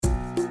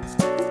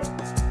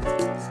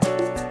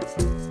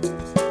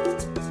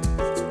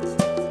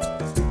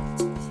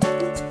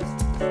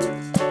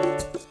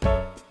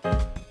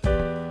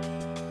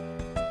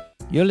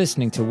You're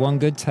listening to One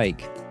Good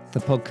Take,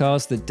 the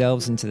podcast that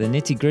delves into the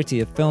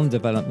nitty-gritty of film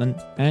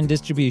development and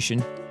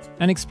distribution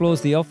and explores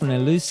the often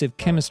elusive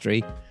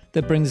chemistry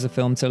that brings the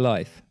film to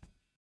life.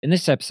 In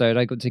this episode,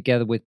 I got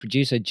together with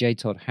producer J.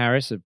 Todd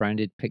Harris of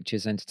Branded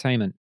Pictures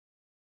Entertainment.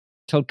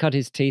 Todd cut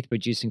his teeth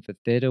producing for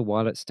theatre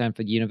while at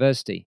Stanford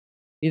University.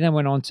 He then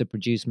went on to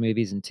produce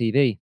movies and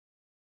TV.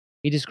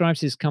 He describes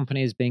his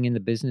company as being in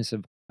the business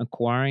of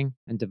acquiring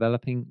and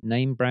developing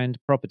name brand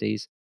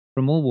properties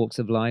from all walks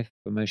of life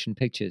for motion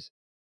pictures.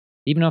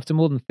 Even after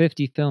more than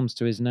 50 films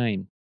to his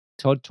name,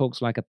 Todd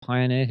talks like a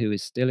pioneer who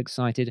is still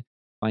excited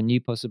by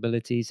new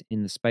possibilities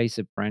in the space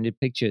of branded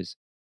pictures.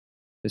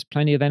 There's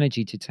plenty of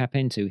energy to tap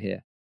into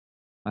here.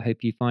 I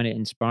hope you find it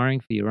inspiring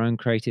for your own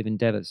creative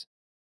endeavors.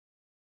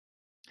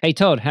 Hey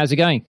Todd, how's it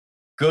going?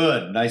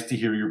 Good. Nice to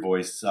hear your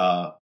voice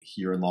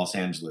here in Los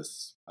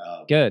Angeles.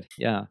 Good,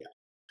 yeah.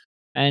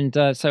 And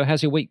so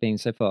how's your week been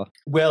so far?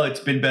 Well, it's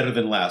been better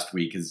than last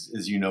week.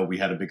 As you know, we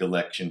had a big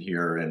election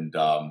here, and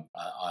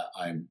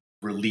I'm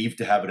relieved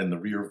to have it in the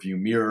rearview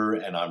mirror,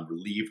 and I'm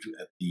relieved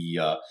at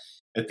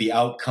the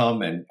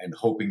outcome, and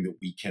hoping that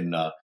we can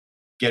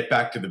get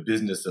back to the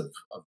business of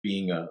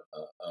being a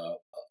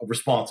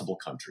responsible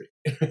country.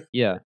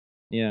 Yeah,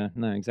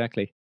 no,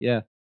 exactly.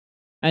 Yeah.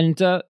 And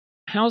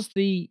how's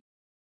the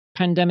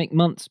pandemic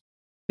months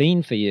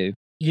been for you?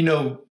 You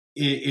know,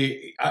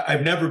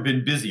 I've never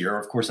been busier.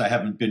 Of course, I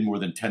haven't been more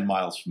than 10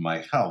 miles from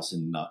my house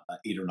in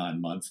 8 or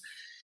 9 months.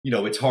 You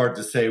know, it's hard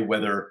to say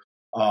whether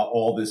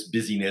all this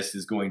busyness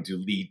is going to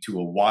lead to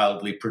a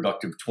wildly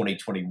productive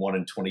 2021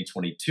 and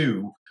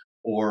 2022,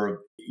 or,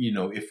 you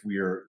know, if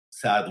we're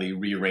sadly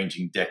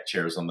rearranging deck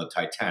chairs on the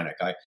Titanic.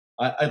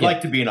 I'd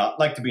like to be an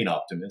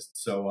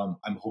optimist, so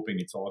I'm hoping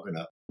it's all going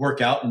to work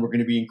out and we're going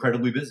to be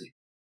incredibly busy.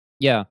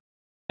 Yeah.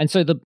 And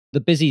so the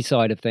busy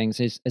side of things,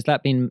 has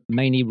that been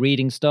mainly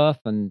reading stuff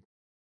and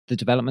the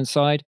development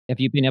side? Have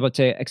you been able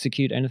to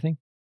execute anything?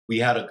 We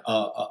had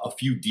a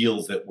few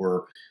deals that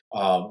were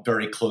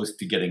very close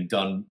to getting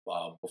done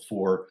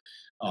before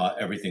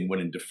everything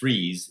went into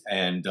freeze.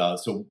 And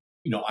so,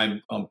 you know,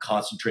 I'm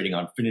concentrating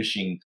on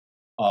finishing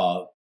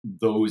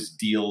those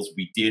deals.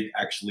 We did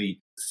actually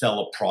sell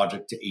a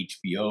project to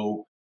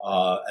HBO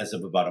as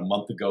of about a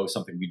month ago,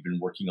 something we'd been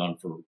working on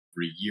for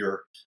a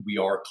year. We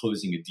are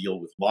closing a deal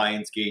with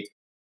Lionsgate,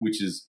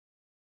 which is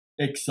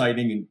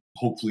exciting, and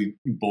hopefully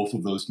both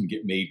of those can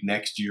get made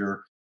next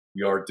year.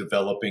 We are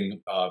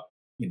developing, at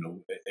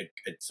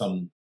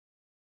some,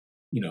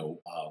 with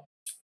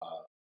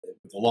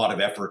a lot of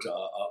effort,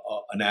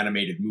 an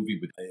animated movie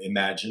with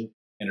Imagine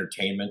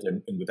Entertainment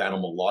and with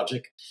Animal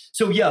Logic.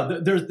 So yeah,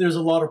 there's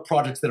a lot of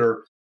projects that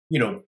are, you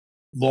know,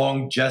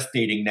 long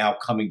gestating now,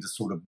 coming to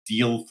sort of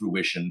deal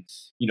fruition.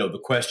 You know,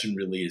 the question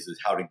really is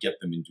how to get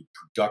them into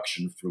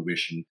production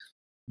fruition.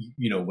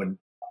 You know, when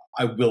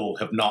I will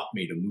have not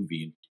made a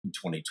movie in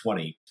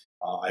 2020,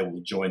 I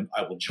will join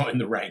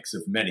the ranks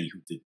of many who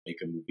did make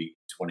a movie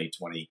in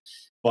 2020,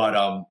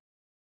 but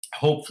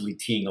hopefully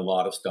teeing a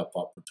lot of stuff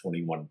up for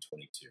 21 and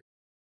 22.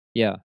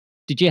 Yeah.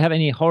 Did you have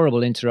any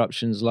horrible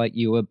interruptions, like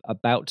you were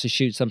about to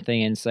shoot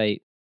something in,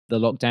 say, the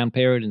lockdown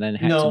period, and then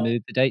had to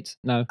move the dates?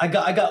 No, I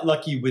got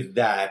lucky with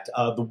that.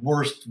 The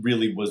worst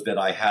really was that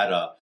I had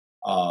a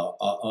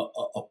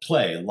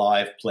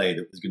live play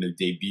that was going to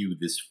debut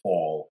this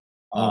fall.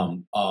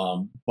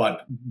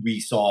 But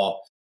we saw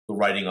the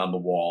writing on the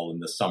wall in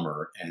the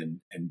summer, and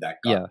that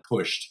got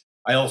pushed.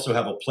 I also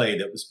have a play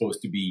that was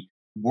supposed to be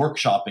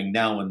workshopping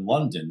now in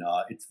London.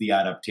 It's the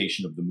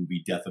adaptation of the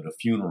movie Death at a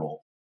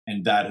Funeral,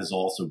 and that has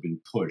also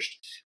been pushed.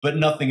 But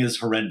nothing as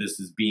horrendous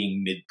as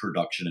being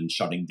mid-production and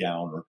shutting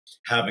down, or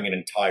having an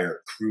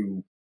entire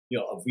crew,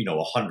 of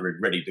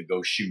 100 ready to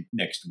go shoot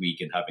next week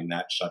and having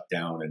that shut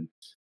down. And,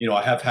 you know,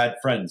 I have had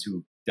friends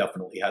who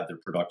definitely had their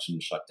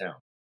production shut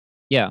down.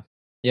 Yeah.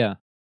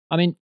 I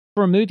mean,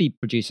 for a movie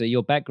producer,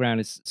 your background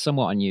is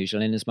somewhat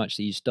unusual in as much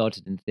that you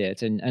started in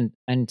theatre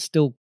and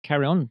still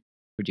carry on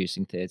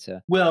producing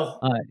theatre.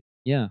 Well,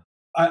 yeah.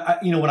 I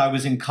when I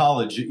was in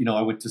college,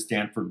 I went to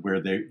Stanford,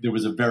 where there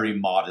was a very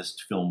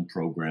modest film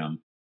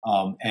program,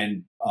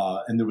 and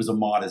there was a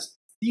modest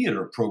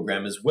theater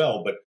program as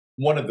well. But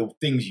one of the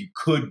things you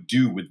could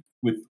do with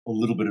a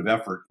little bit of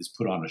effort is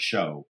put on a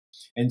show.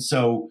 And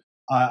so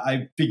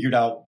I figured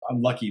out,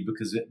 I'm lucky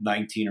because at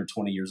 19 or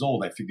 20 years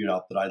old, I figured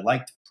out that I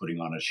liked putting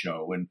on a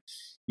show, and,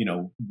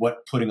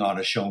 what putting on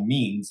a show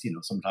means.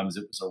 Sometimes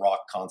it was a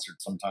rock concert,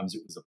 sometimes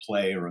it was a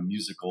play or a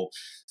musical,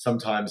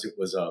 sometimes it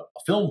was a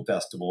film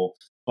festival,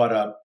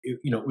 but, it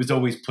was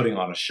always putting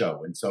on a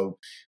show. And so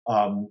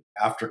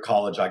after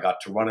college, I got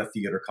to run a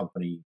theater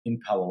company in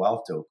Palo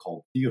Alto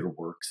called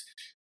TheaterWorks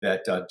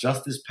that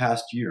just this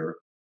past year,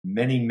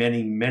 many,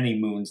 many, many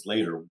moons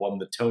later, won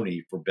the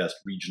Tony for Best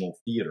Regional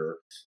Theater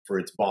for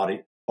its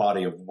body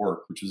of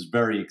work, which was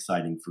very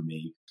exciting for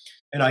me.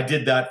 And I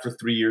did that for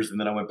 3 years, and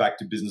then I went back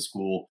to business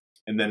school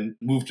and then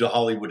moved to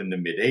Hollywood in the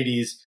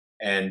mid-'80s,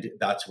 and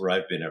that's where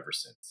I've been ever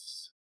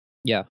since.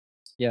 Yeah.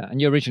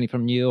 And you're originally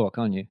from New York,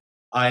 aren't you?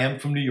 I am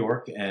from New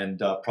York, and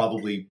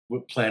probably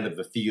planted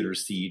the theater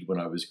seed when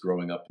I was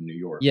growing up in New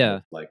York.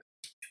 Yeah.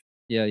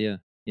 Yeah, yeah,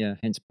 yeah.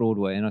 Hence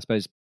Broadway, and I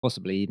suppose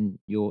possibly even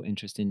your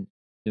interest in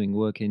doing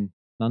work in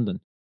London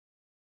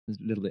is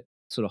a little bit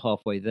sort of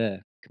halfway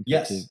there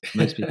compared to Yes.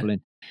 most people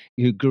in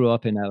who grew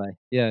up in LA.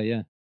 Yeah,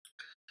 yeah,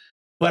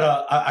 But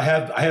I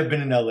have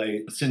been in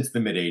LA since the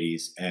mid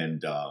 '80s,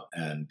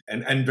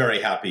 and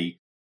very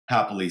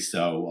happily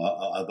so.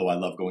 Although I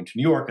love going to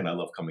New York and I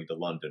love coming to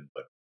London,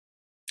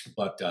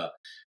 but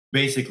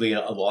basically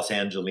a Los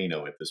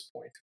Angelino at this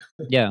point.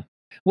 yeah.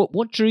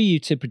 What drew you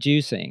to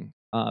producing?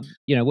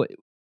 You know, what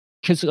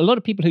because a lot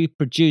of people who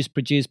produce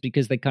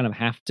because they kind of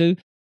have to.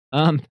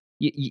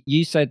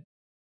 You said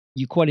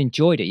you quite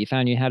enjoyed it. You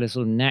found you had a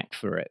sort of knack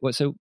for it. What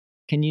so?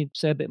 Can you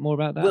say a bit more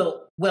about that?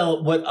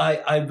 Well, what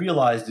I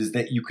realized is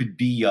that you could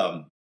be,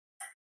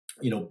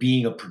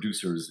 being a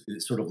producer is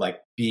sort of like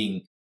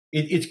being.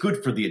 It's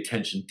good for the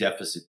attention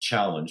deficit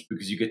challenge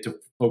because you get to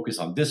focus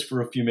on this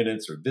for a few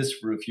minutes or this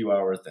for a few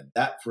hours, then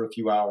that for a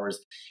few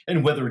hours,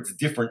 and whether it's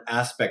different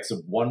aspects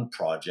of one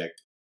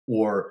project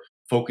or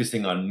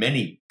focusing on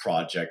many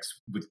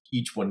projects with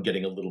each one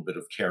getting a little bit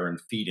of care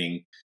and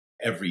feeding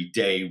every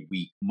day,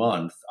 week,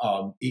 month,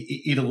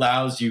 it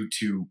allows you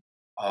to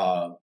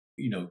uh,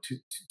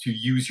 to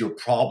use your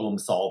problem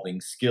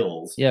solving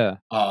skills Yeah,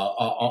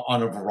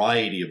 on a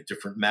variety of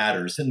different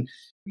matters. And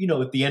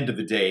at the end of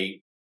the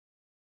day,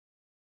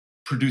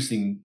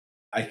 producing,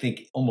 I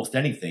think, almost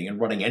anything and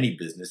running any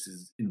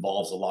business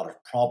involves a lot of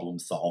problem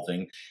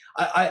solving.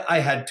 I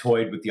had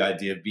toyed with the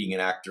idea of being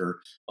an actor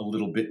a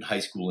little bit in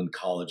high school and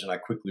college, and I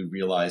quickly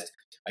realized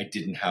I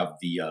didn't have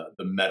the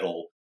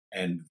metal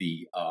and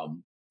the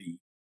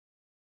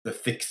the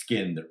thick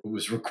skin that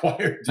was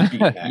required to be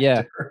an yeah,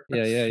 actor.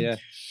 yeah, yeah, yeah,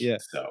 yeah,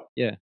 So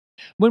yeah.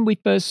 When we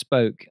first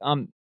spoke,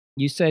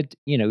 you said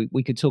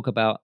we could talk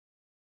about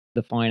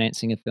the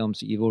financing of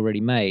films that you've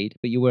already made,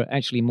 but you were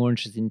actually more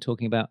interested in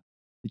talking about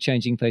the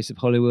changing face of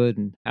Hollywood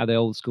and how the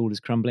old school is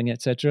crumbling,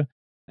 etc.,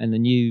 and the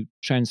new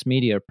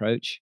transmedia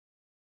approach.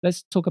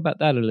 Let's talk about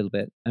that a little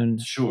bit and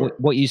sure.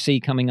 what you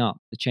see coming up,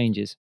 the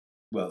changes.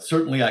 Well,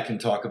 certainly I can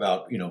talk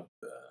about,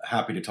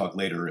 happy to talk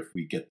later if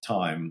we get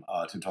time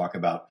to talk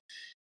about,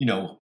 you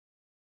know,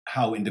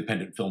 how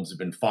independent films have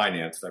been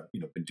financed. I've,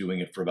 been doing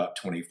it for about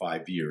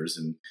 25 years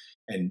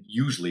and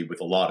usually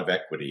with a lot of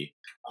equity.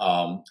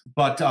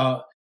 But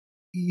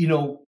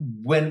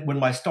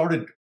when I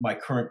started my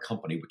current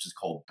company, which is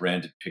called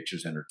Branded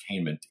Pictures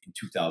Entertainment in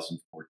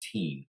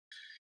 2014,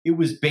 it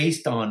was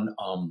based on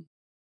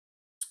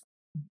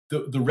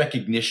the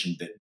recognition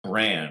that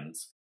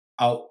brands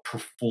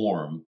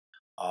outperform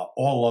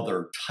all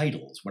other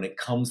titles when it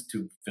comes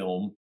to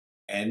film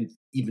and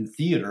even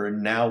theater,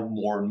 and now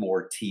more and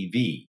more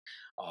TV.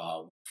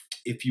 Uh,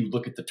 if you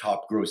look at the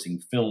top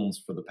grossing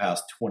films for the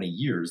past 20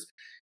 years,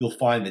 you'll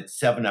find that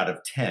 7 out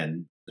of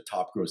 10, the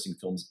top grossing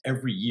films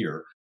every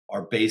year,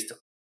 are based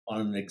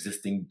on an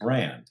existing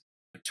brand,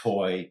 a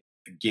toy,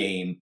 a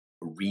game,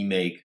 a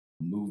remake,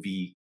 a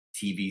movie,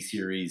 TV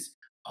series.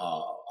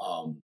 Uh,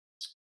 um,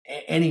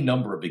 any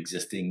number of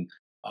existing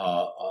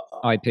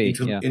IP,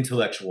 yeah,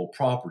 intellectual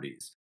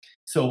properties.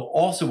 So,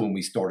 also when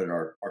we started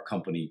our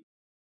company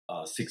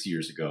 6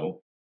 years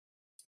ago,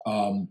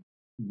 um,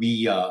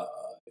 we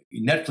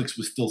Netflix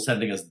was still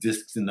sending us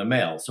discs in the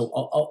mail. So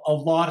a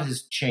lot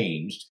has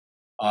changed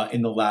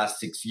in the last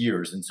 6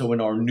 years, and so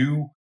in our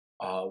new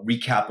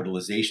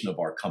recapitalization of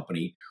our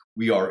company,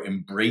 we are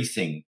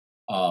embracing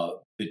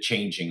the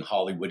changing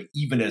Hollywood,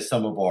 even as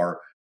some of our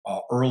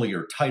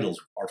earlier titles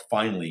are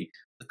finally,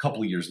 a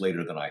couple of years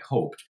later than I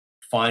hoped,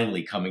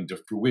 finally coming to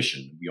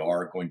fruition. We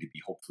are going to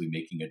be hopefully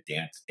making a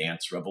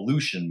Dance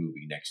Revolution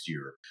movie next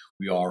year.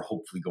 We are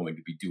hopefully going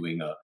to be doing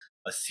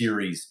a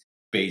series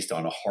based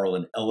on a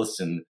Harlan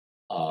Ellison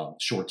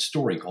short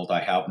story called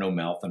I Have No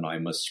Mouth and I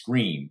Must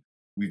Scream.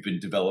 We've been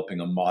developing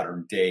a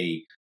modern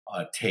day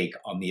take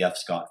on the F.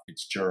 Scott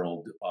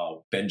Fitzgerald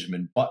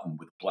Benjamin Button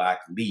with black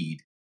lead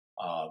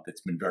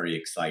that's been very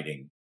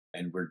exciting.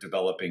 And we're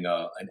developing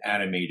an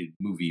animated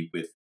movie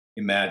with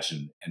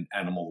Imagine and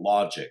Animal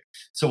Logic.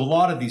 So a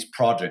lot of these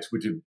projects,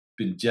 which have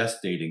been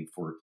gestating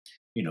for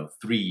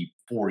 3-4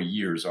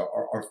 years,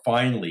 are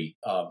finally,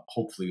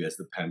 hopefully, as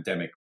the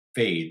pandemic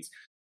fades,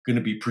 going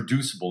to be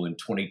producible in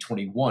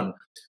 2021.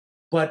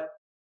 But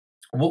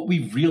what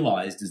we've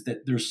realized is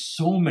that there's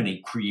so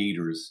many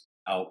creators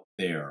out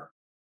there,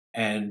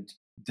 and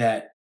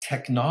that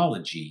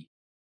technology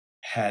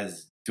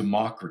has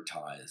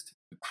democratized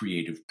the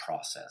creative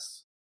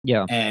process,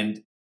 yeah,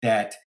 and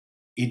that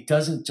it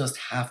doesn't just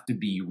have to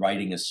be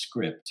writing a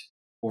script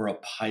or a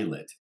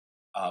pilot,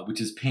 which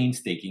is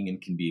painstaking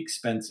and can be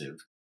expensive,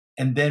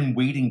 and then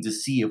waiting to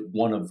see if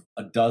one of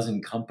a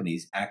dozen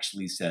companies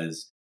actually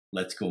says,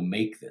 let's go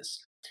make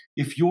this.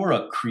 If you're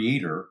a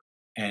creator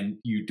and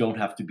you don't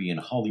have to be in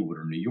Hollywood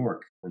or New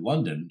York or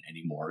London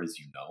anymore, as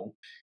you know,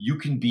 you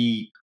can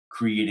be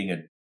creating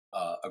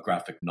a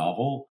graphic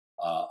novel,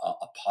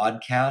 a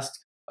podcast,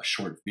 a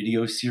short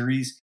video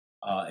series,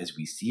 as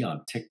we see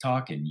on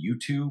TikTok and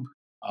YouTube,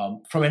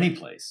 from any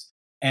place.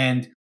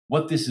 And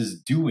what this is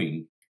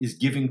doing is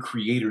giving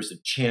creators a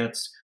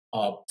chance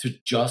to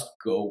just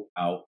go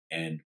out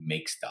and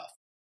make stuff.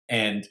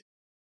 And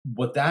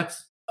what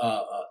that's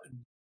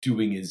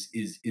doing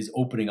is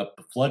opening up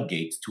the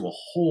floodgates to a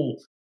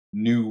whole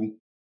new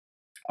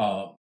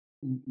uh,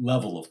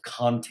 level of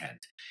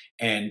content,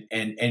 and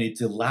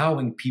it's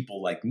allowing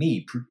people like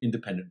me,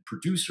 independent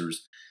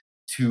producers,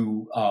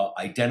 to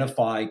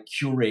identify,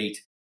 curate,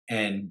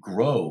 and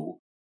grow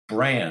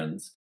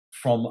brands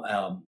from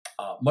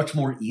much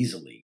more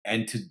easily,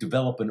 and to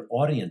develop an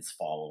audience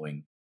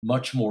following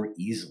much more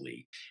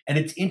easily. And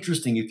it's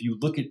interesting if you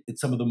look at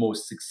some of the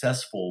most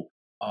successful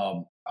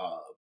um, uh,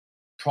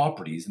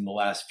 properties in the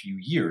last few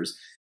years,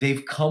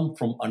 they've come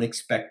from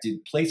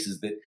unexpected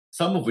places that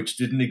some of which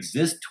didn't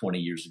exist 20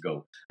 years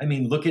ago. I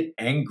mean, look at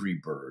Angry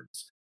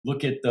Birds,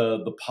 look at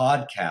the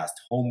podcast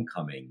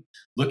Homecoming,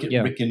 look at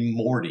Yeah. Rick and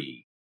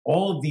Morty.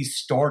 All of these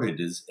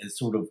started as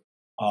sort of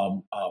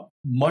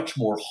much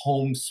more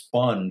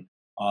homespun,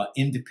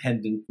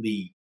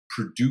 independently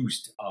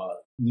produced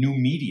new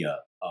media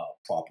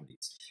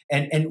properties.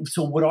 And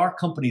so what our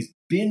company's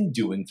been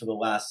doing for the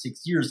last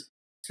 6 years,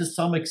 to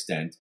some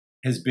extent,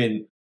 has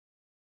been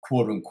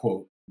quote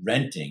unquote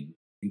renting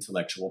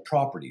intellectual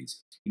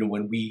properties.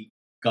 When we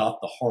got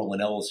the Harlan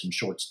Ellison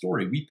short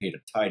story, we paid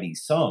a tidy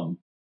sum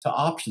to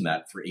option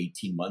that for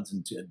 18 months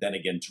and then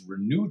again to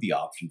renew the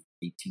option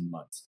for 18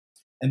 months.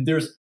 And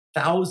there's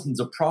thousands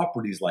of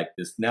properties like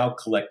this now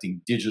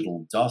collecting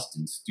digital dust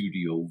in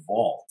studio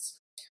vaults.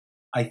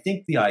 I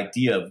think the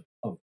idea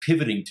of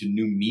pivoting to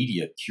new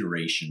media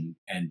curation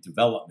and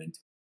development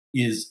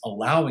is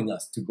allowing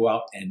us to go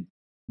out and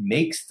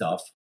make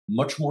stuff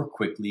much more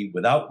quickly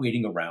without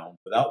waiting around,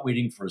 without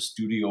waiting for a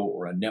studio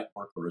or a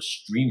network or a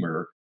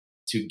streamer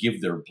to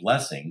give their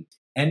blessing,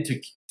 and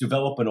to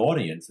develop an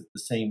audience at the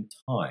same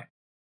time.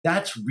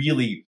 That's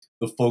really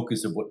the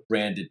focus of what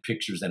Branded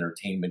Pictures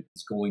Entertainment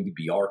is going to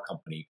be, our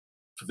company,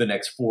 for the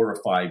next 4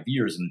 or 5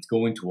 years. And it's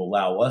going to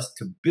allow us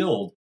to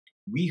build,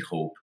 we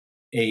hope,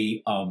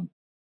 a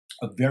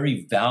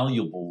very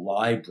valuable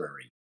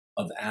library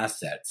of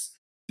assets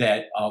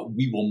that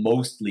we will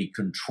mostly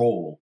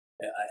control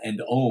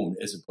and own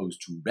as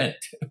opposed to rent.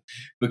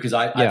 Because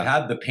I've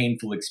had the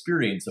painful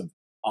experience of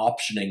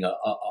optioning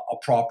a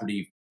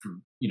property for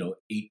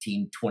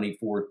 18,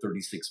 24,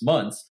 36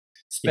 months,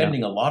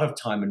 spending a lot of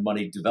time and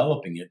money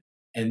developing it,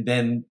 and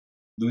then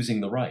losing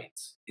the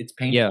rights. It's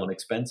painful and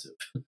expensive.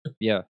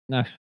 Yeah,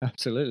 no,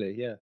 absolutely.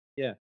 Yeah,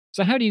 yeah.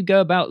 So how do you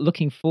go about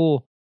looking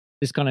for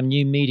this kind of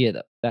new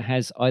media that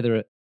has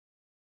either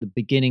the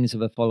beginnings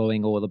of a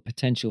following or the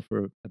potential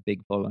for a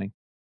big following?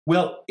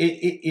 Well,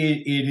 it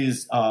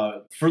is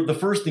for the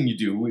first thing you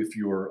do if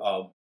you're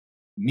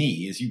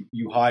me is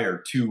you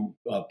hire two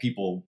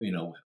people,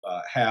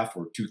 half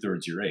or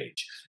 2/3 your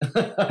age.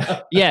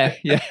 Yeah,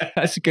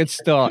 that's a good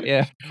start.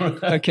 Yeah,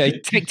 okay,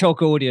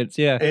 TikTok audience.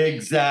 Yeah,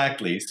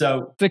 exactly.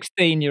 So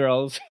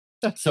 16-year-olds.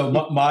 So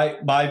my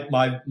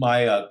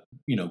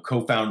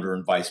co-founder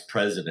and vice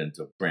president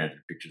of Branded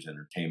Pictures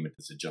Entertainment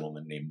is a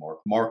gentleman named Mark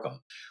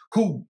Markham,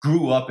 who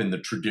grew up in the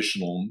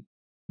traditional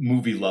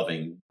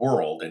movie-loving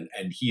world,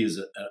 and he is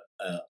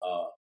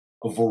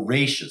a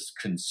voracious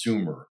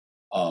consumer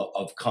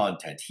of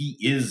content. He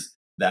is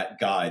that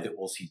guy that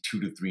will see 2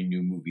 to 3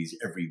 new movies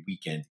every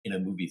weekend in a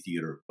movie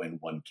theater when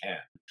one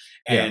can,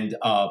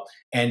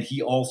 and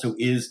he also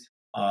is.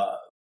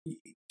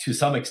 To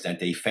some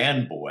extent, a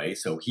fanboy,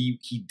 so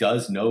he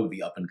does know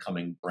the up and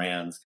coming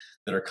brands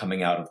that are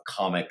coming out of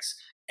comics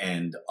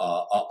and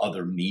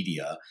other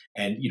media,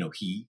 and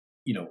he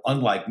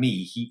unlike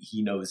me,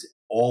 he knows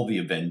all the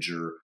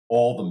Avenger,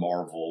 all the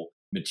Marvel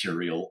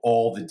material,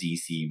 all the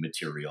DC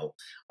material,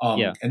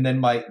 and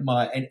then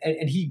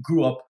and he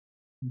grew up,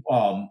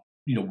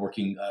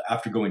 working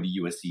after going to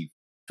USC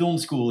Film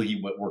School.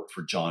 He worked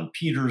for John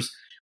Peters,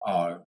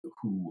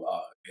 who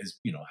has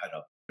had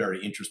a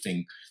very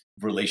interesting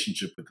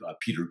relationship with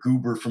Peter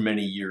Guber for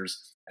many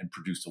years and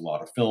produced a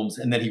lot of films.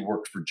 And then he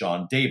worked for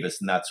John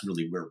Davis, and that's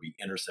really where we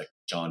intersect.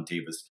 John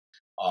Davis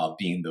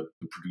being the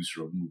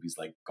producer of movies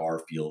like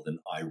Garfield and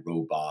I,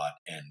 Robot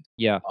and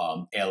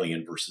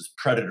Alien versus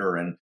Predator.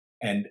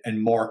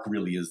 And Mark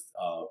really is,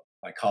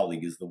 my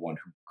colleague, is the one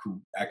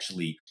who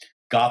actually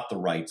got the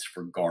rights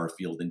for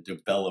Garfield and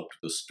developed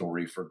the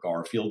story for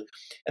Garfield.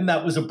 And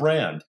that was a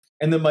brand.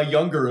 And then my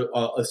younger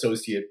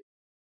associate,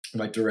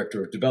 my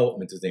director of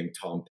development, is named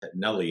Tom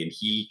Pettinelli, and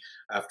he,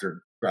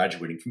 after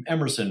graduating from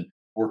Emerson,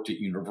 worked at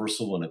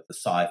Universal and at the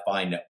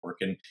Sci-Fi Network,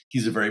 and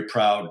he's a very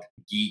proud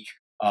geek.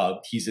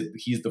 He's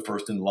the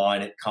first in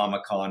line at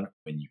Comic-Con,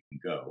 when you can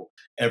go,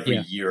 every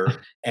year,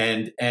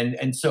 and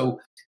so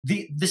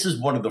this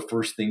is one of the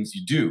first things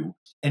you do,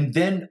 and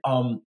then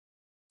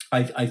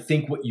I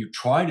think what you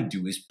try to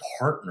do is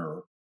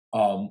partner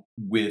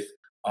with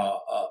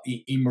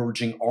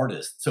emerging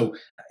artists. So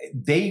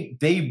they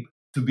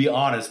to be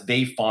honest,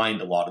 they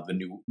find a lot of the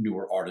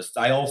newer artists.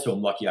 I also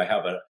am lucky. I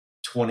have a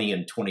 20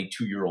 and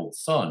 22-year-old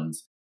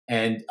sons,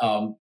 and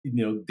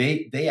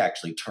they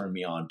actually turn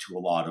me on to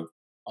a lot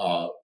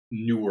of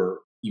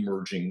newer,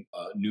 emerging,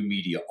 new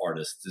media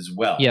artists as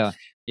well. Yeah.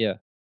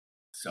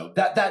 So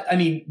that I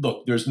mean,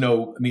 look, there's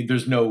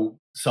no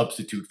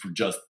substitute for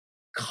just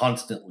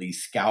constantly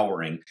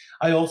scouring.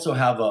 I also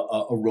have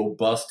a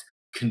robust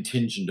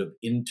contingent of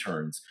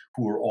interns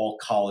who are all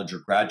college or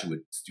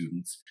graduate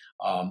students,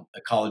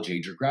 college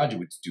age or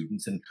graduate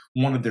students. And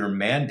one of their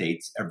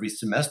mandates every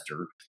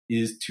semester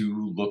is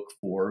to look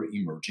for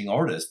emerging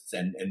artists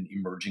and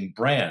emerging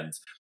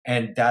brands.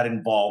 And that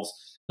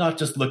involves not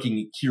just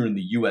looking here in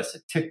the US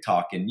at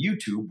TikTok and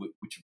YouTube,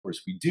 which of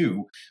course we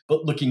do,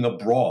 but looking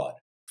abroad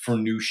for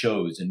new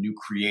shows and new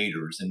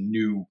creators and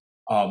new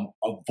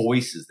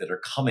voices that are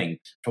coming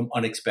from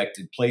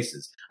unexpected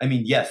places. I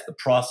mean, yes, the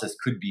process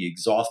could be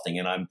exhausting,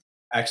 and I'm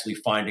actually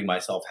finding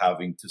myself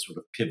having to sort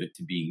of pivot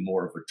to being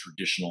more of a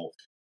traditional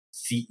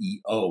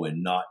CEO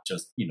and not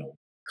just,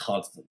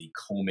 constantly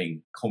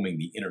combing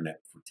the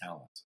internet for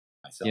talent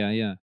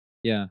myself.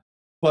 Yeah.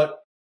 But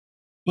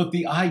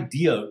the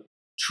idea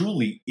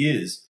truly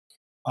is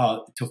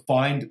to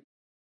find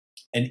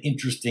an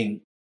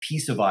interesting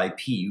piece of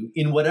IP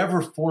in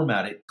whatever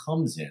format it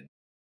comes in,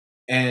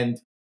 and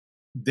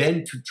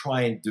then to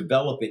try and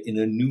develop it in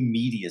a new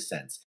media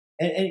sense.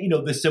 And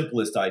the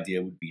simplest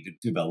idea would be to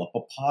develop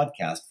a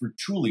podcast for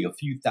truly a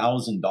few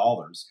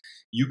 $1,000s.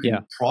 You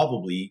can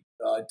probably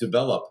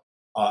develop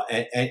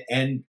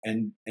and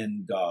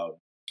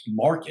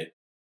market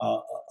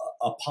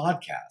a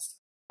podcast.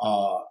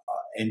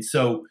 And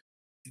so,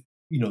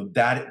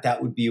 that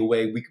would be a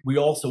way. We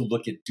also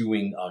look at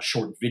doing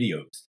short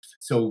videos.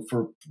 So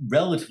for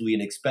relatively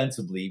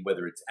inexpensively,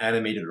 whether it's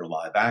animated or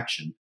live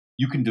action,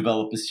 you can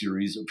develop a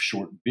series of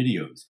short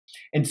videos.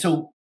 And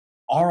so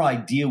our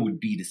idea would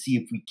be to see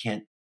if we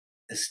can't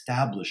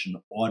establish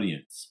an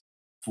audience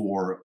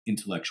for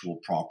intellectual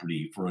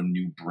property, for a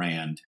new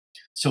brand,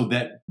 so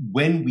that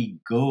when we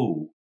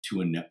go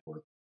to a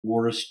network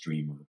or a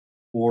streamer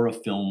or a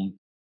film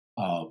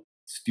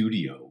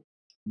studio,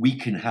 we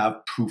can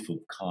have proof of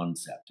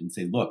concept and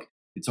say, look,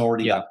 it's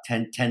already got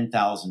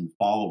 10,000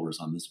 followers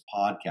on this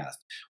podcast,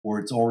 or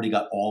it's already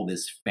got all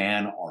this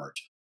fan art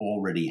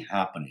already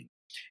happening.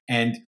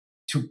 And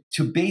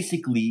to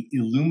basically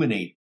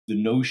illuminate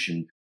the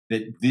notion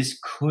that this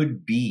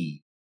could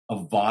be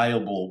a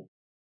viable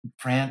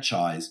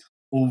franchise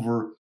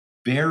over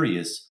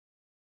various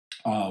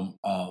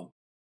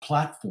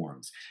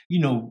platforms.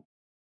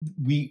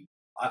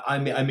 I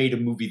made a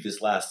movie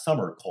this last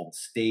summer called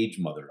Stage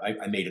Mother.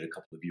 I made it a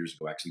couple of years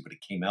ago, actually, but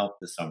it came out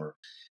this summer.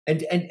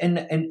 And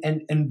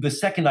the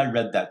second I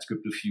read that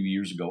script a few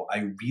years ago,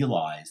 I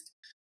realized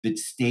that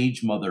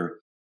Stage Mother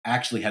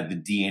actually had the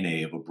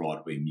DNA of a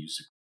Broadway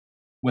musical,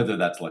 whether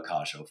that's La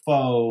Cage aux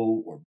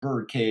Folles or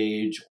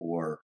Birdcage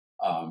or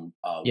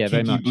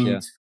Kinky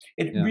Boots.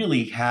 It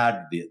really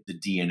had the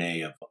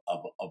DNA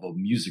of a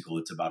musical.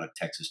 It's about a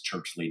Texas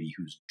church lady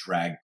whose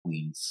drag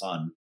queen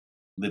son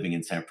living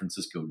in San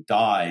Francisco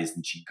dies,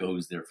 and she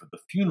goes there for the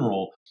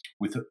funeral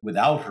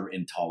without her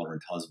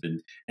intolerant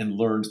husband and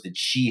learns that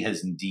she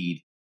has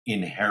indeed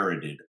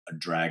inherited a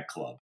drag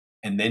club.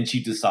 And then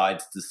she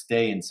decides to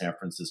stay in San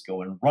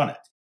Francisco and run it.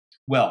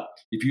 Well,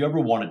 if you ever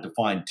wanted to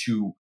find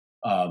two,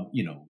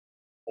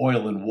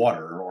 oil and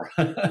water or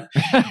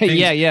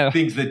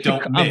things that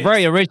don't mix. A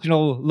very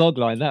original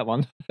logline, that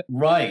one.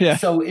 Right. Yeah.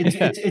 So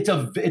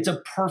it's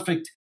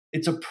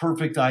a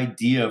perfect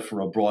idea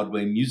for a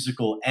Broadway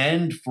musical,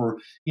 and for,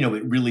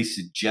 it really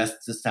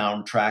suggests a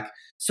soundtrack.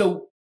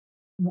 So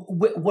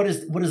what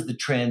is the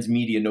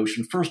transmedia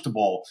notion? First of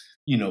all,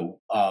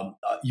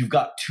 you've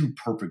got two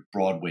perfect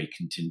Broadway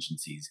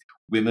contingencies: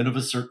 women of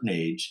a certain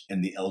age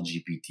and the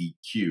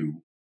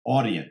LGBTQ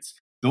audience.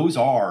 Those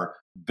are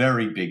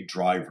very big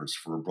drivers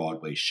for a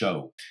Broadway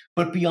show.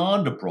 But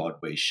beyond a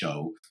Broadway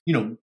show,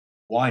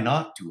 why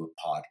not do a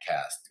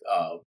podcast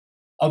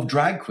of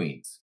drag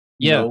queens?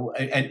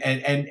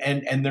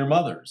 And their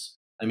mothers.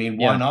 I mean,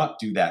 why not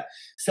do that?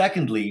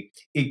 Secondly,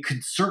 it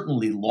could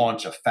certainly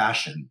launch a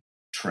fashion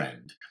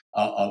trend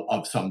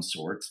of some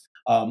sorts.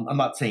 I'm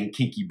not saying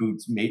kinky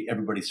boots made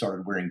everybody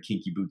started wearing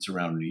kinky boots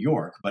around New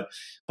York, but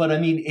I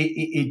mean,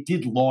 it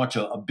did launch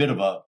a bit of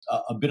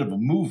a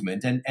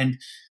movement, and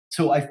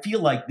so I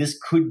feel like this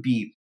could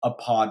be a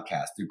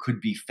podcast. There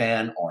could be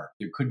fan art.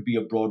 There could be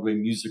a Broadway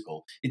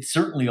musical. It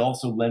certainly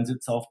also lends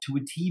itself to a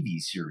TV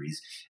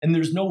series, and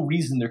there's no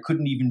reason there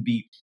couldn't even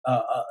be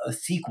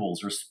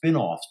sequels or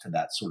spin-offs to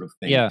that sort of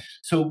thing.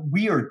 So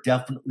we are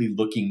definitely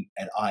looking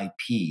at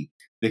IP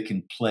that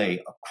can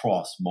play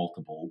across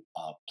multiple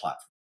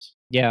platforms.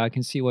 Yeah, I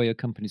can see why your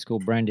company's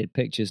called Branded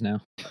Pictures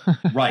now.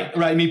 Right.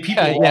 I mean,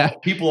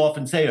 people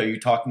often say, "Are you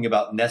talking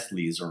about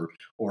Nestle's or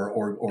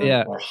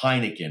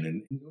Heineken?"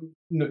 And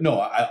no,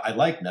 I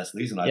like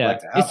Nestle's, and I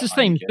like to have. It's the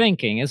same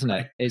thinking, isn't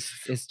it?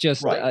 It's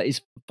just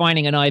it's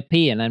finding an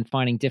IP and then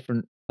finding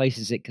different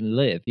places it can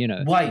live.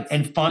 Right,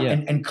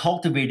 and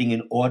cultivating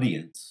an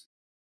audience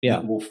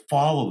that will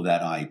follow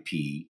that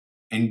IP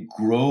and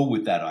grow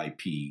with that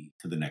IP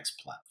to the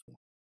next platform.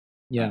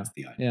 That's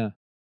the idea.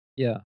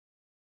 Yeah.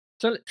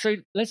 So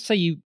let's say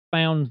you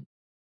found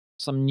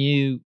some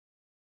new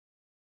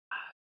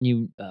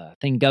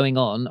thing going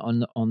on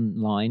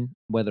online,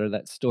 whether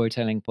that's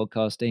storytelling,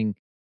 podcasting,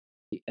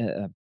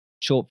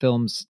 short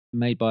films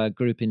made by a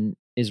group in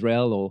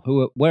Israel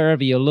or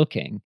wherever you're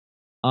looking,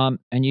 and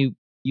you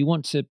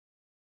want to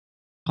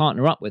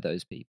partner up with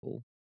those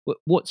people,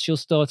 what's your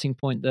starting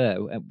point there?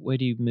 Where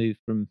do you move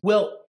from?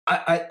 Well,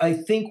 I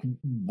think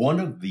one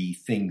of the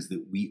things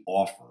that we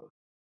offer,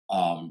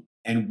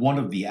 and one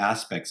of the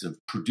aspects of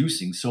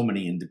producing so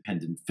many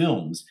independent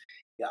films,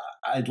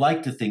 I'd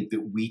like to think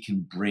that we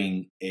can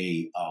bring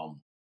an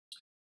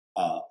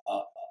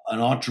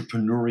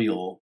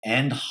entrepreneurial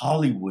and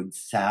Hollywood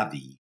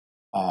savvy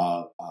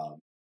uh, uh,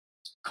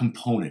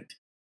 component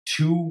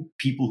to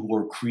people who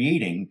are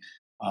creating,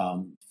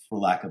 for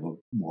lack of a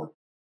more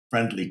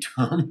friendly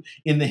term,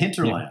 in the Yeah,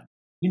 hinterland.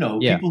 You know,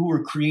 yeah, people who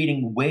are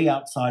creating way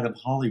outside of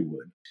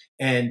Hollywood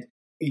and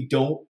they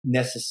don't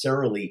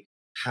necessarily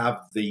have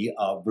the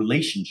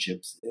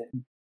relationships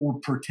or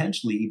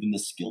potentially even the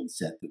skill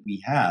set that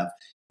we have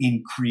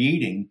in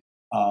creating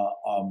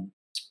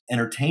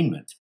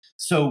entertainment.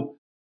 So,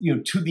 you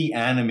know, to the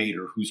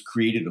animator who's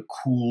created a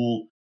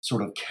cool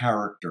sort of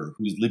character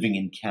who's living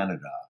in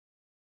Canada,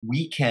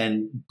 we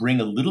can bring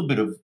a little bit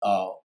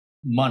of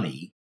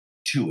money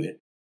to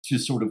it to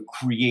sort of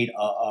create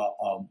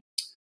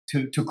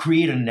to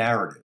create a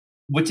narrative.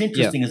 What's yeah,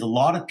 interesting is a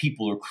lot of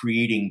people are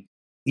creating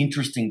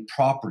interesting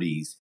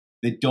properties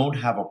that don't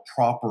have a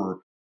proper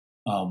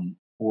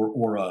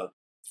or a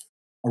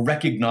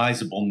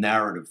recognizable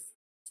narrative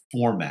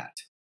format.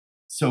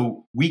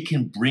 So we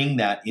can bring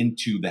that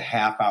into the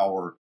half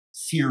hour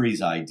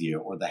series idea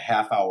or the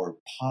half hour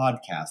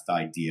podcast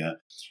idea.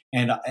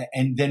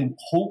 And then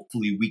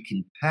hopefully we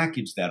can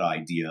package that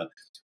idea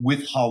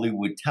with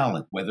Hollywood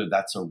talent, whether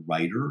that's a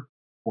writer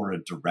or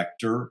a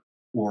director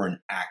or an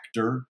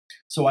actor.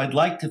 So I'd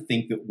like to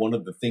think that one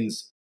of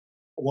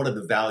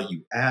the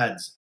value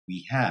adds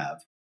we have,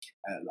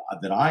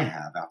 that I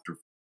have after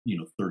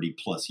 30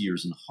 plus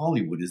years in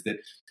Hollywood, is that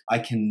I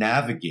can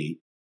navigate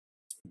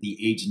the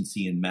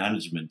agency and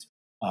management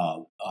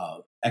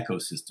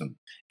ecosystem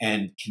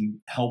and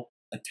can help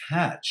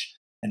attach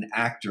an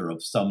actor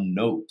of some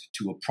note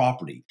to a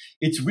property.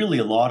 It's really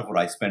a lot of what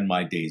I spend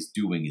my days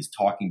doing is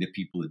talking to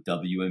people at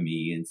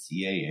WME and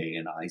CAA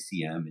and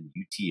ICM and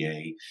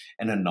UTA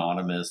and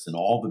Anonymous and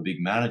all the big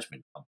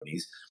management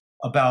companies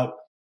about,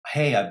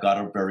 hey, I've got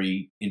a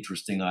very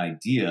interesting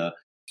idea.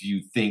 Do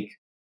you think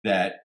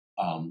that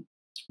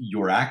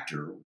your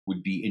actor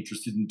would be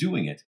interested in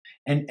doing it?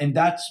 And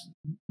that's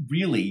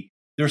really,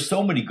 there's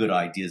so many good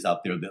ideas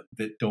out there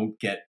that don't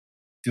get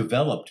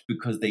developed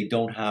because they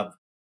don't have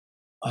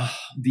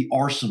the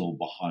arsenal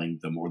behind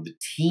them or the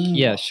team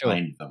yeah, sure,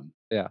 behind them.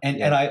 yeah, And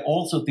yeah, I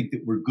also think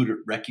that we're good at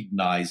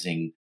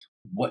recognizing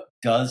what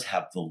does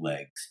have the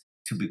legs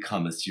to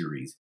become a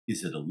series.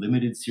 Is it a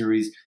limited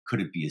series?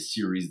 Could it be a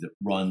series that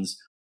runs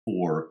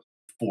for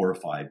 4 or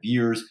 5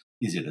 years?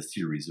 Is it a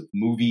series of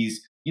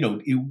movies?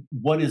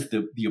 What is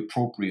the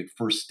appropriate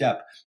first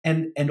step?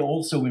 And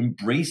also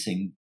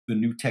embracing the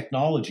new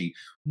technology.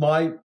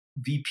 My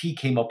VP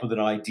came up with an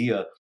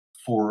idea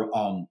for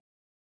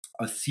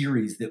a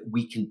series that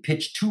we can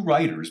pitch to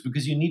writers,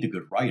 because you need a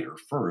good writer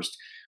first.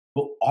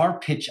 But our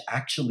pitch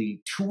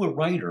actually to a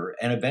writer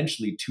and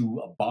eventually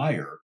to a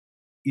buyer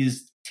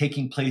is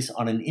taking place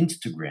on an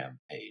Instagram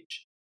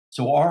page.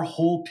 So our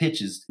whole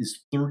pitch is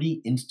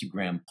 30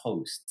 Instagram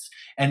posts.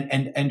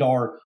 And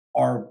our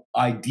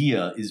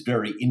idea is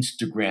very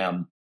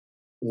Instagram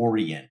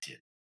oriented.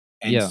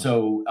 And yeah.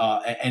 so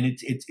and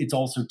it's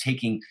also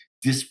taking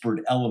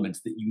disparate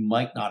elements that you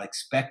might not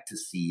expect to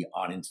see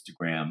on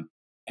Instagram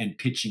and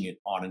pitching it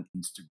on an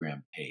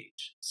Instagram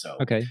page. So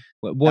Okay.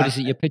 What is that's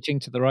it you're pitching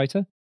to the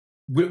writer?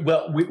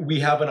 we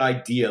have an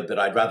idea that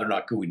I'd rather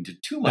not go into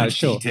too No, much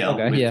sure. detail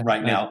Okay. with Yeah.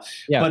 right No. now,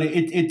 Yeah. but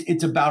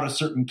it's about a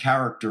certain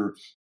character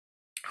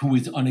who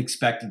has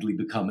unexpectedly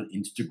become an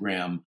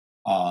Instagram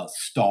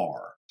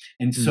star.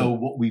 And Mm. so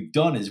what we've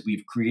done is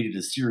we've created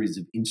a series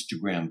of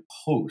Instagram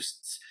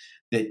posts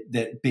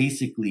that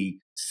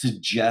basically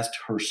suggest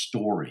her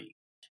story.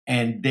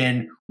 And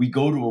then we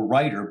go to a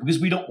writer, because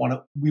we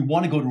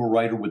want to go to a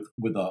writer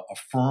with a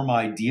firm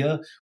idea,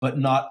 but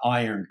not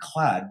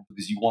ironclad,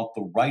 because you want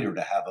the writer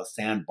to have a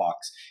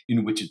sandbox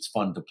in which it's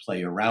fun to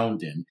play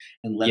around in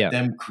and let Yeah.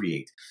 them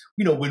create.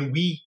 When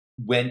we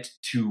went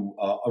to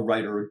a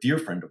writer, a dear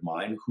friend of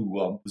mine, who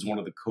was one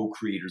of the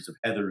co-creators of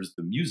Heathers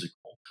the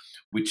musical,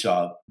 which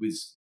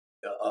was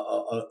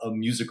a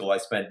musical I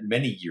spent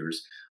many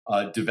years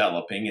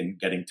developing and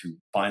getting to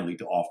finally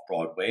to off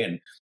Broadway. And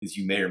as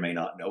you may or may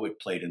not know,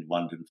 it played in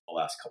London for the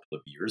last couple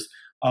of years.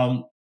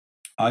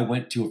 I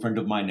went to a friend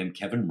of mine named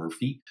Kevin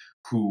Murphy,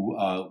 who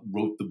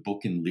wrote the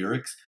book and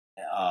lyrics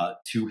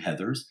to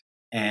Heathers,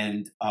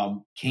 and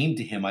came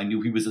to him. I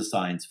knew he was a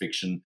science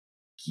fiction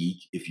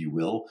geek, if you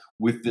will,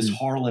 with this Mm.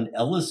 Harlan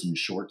Ellison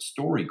short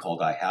story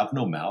called I Have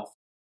No Mouth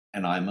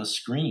and I Must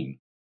Scream.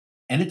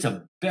 And it's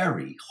a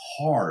very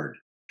hard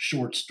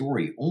short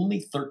story,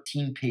 only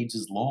 13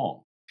 pages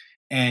long.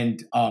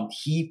 And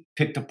he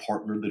picked a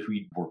partner that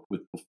he'd worked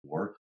with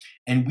before.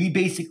 And we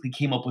basically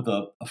came up with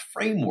a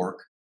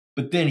framework,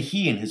 but then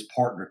he and his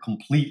partner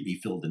completely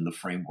filled in the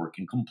framework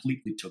and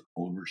completely took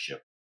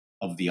ownership.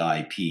 of the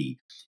IP.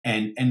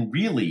 And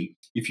really,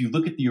 if you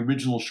look at the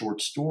original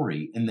short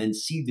story and then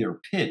see their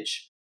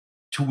pitch,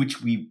 to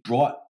which we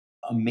brought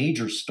a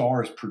major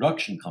Starz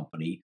production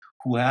company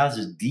who has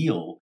a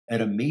deal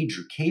at a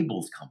major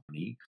cables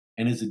company,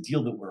 and is a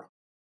deal that we're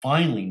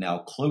finally now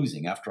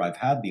closing after I've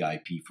had the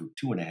IP for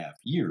 2.5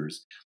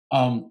 years.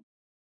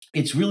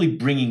 It's really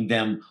bringing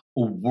them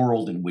a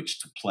world in which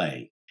to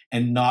play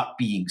and not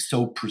being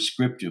so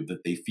prescriptive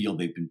that they feel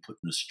they've been put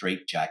in a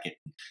straitjacket.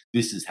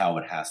 This is how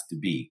it has to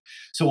be.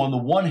 So on the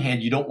one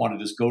hand, you don't want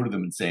to just go to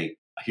them and say,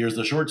 here's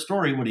a short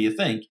story. What do you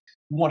think?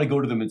 You want to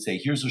go to them and say,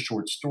 here's a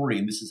short story,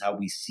 and this is how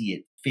we see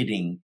it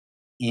fitting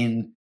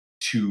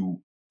into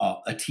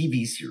a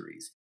TV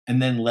series,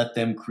 and then let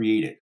them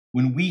create it.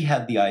 When we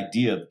had the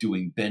idea of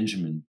doing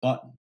Benjamin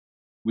Button,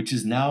 which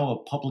is now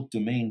a public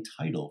domain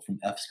title from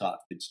F. Scott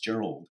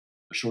Fitzgerald,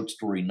 a short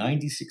story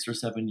 96 or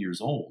 7 years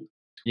old,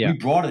 we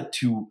brought it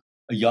to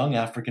a young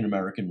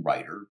African-American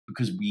writer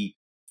because we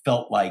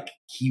felt like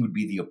he would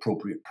be the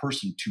appropriate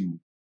person to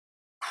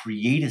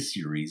create a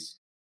series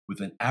with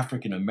an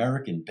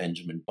African-American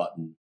Benjamin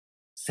Button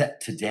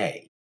set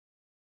today.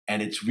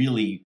 And it's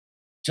really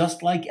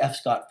just like F.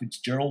 Scott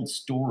Fitzgerald's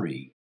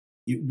story.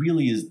 It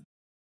really is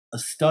a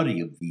study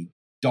of the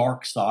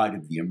dark side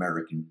of the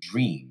American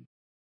dream.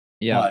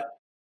 Yeah.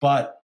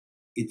 But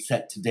it's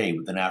set today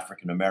with an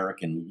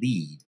African-American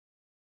lead,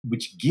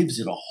 which gives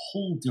it a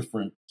whole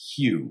different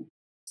hue,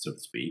 so to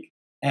speak.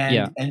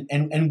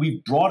 And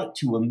we've brought it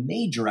to a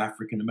major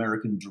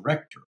African-American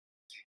director.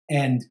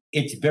 And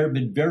it's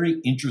been very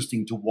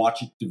interesting to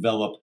watch it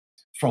develop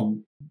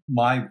from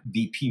my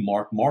VP,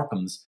 Mark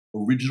Markham's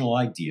original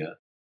idea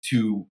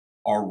to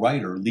our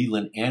writer,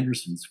 Leland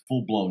Anderson's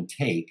full-blown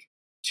take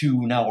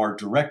to now our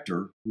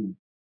director, who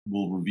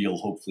will reveal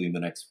hopefully in the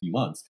next few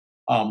months,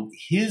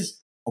 his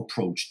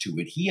approach to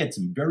it. He had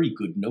some very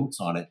good notes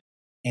on it.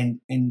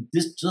 And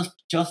this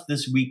just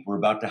this week, we're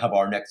about to have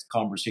our next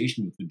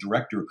conversation with the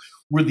director,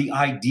 where the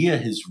idea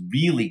has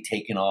really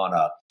taken on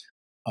a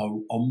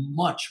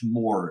much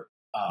more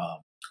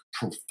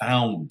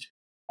profound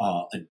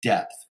a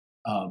depth,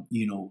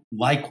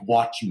 like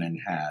Watchmen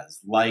has,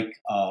 like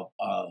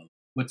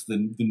what's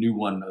the new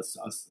one?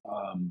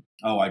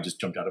 I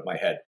just jumped out of my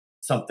head.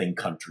 Something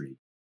Country,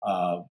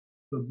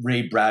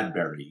 Ray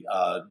Bradbury.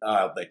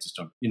 I just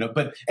don't,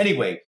 But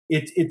anyway,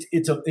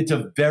 it's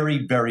a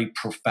very, very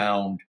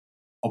profound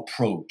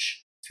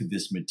approach to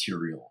this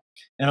material.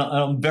 And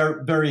I'm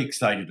very, very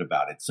excited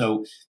about it.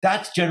 So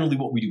that's generally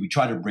what we do. We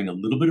try to bring a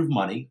little bit of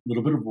money, a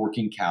little bit of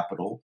working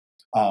capital.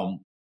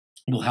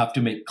 We'll have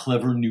to make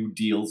clever new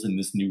deals in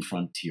this new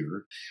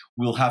frontier.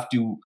 We'll have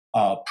to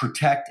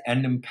protect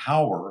and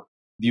empower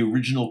the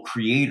original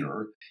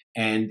creator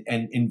and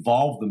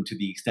involve them to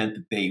the extent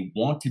that they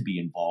want to be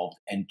involved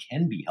and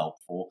can be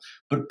helpful,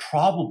 but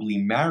probably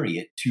marry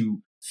it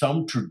to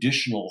some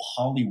traditional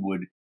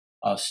Hollywood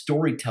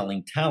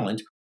storytelling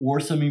talent or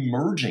some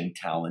emerging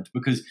talent,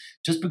 because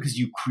just because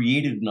you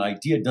created an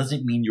idea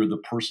doesn't mean you're the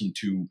person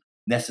to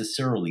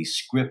necessarily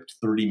script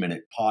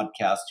 30-minute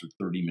podcasts or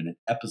 30-minute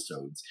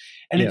episodes.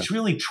 And it's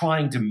really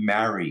trying to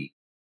marry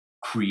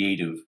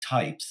creative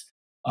types.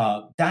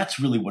 That's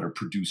really what a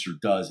producer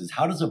does, is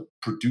how does a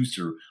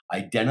producer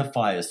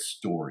identify a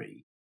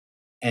story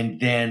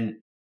and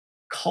then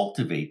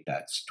cultivate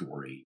that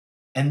story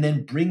and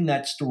then bring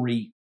that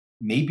story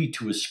maybe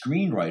to a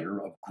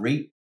screenwriter of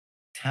great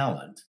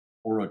talent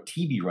or a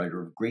TV writer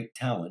of great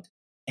talent,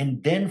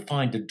 and then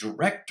find a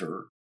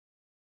director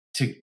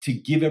to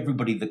give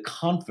everybody the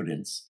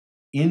confidence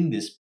in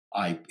this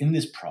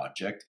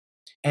project,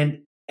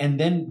 and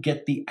then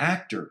get the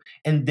actor,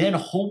 and then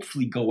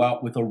hopefully go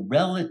out with a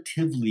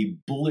relatively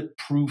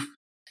bulletproof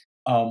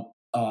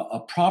a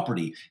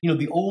property.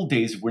 The old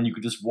days when you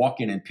could just walk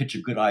in and pitch a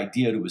good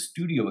idea to a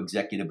studio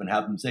executive and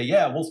have them say,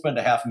 yeah, we'll spend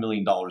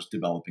 $500,000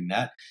 developing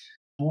that.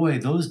 Boy,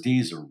 those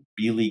days are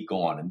really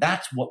gone. And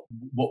that's what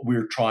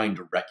we're trying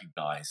to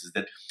recognize, is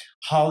that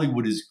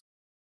Hollywood is,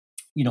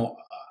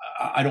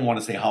 I don't want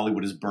to say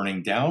Hollywood is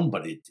burning down,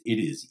 but it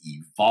is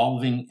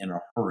evolving in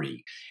a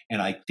hurry.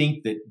 And I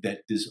think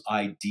that this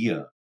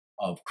idea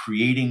of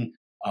creating,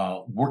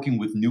 working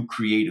with new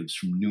creatives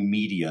from new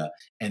media,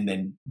 and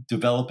then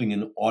developing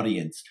an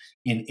audience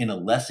in a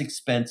less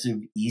expensive,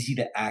 easy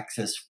to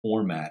access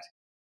format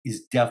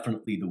is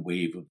definitely the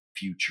wave of the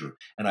future.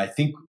 And I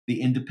think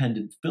the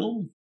independent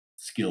film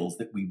skills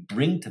that we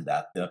bring to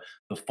that, the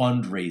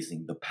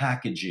fundraising, the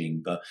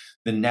packaging,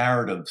 the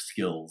narrative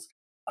skills,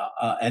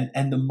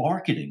 and the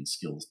marketing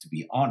skills, to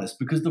be honest,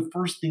 because the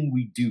first thing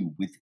we do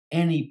with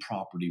any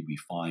property we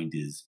find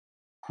is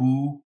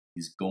who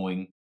is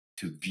going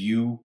to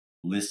view,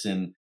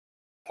 listen,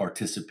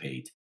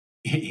 participate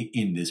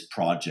in this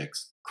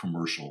project's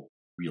commercial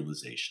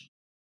realization.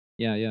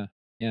 Yeah.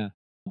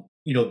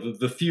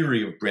 The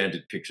theory of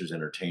branded pictures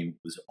entertainment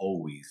was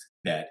always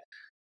that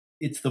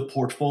it's the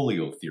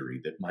portfolio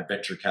theory that my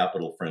venture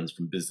capital friends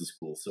from business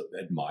school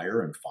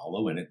admire and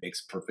follow, and it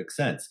makes perfect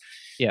sense.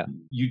 Yeah.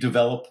 You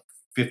develop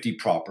 50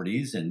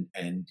 properties and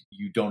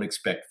you don't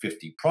expect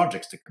 50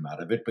 projects to come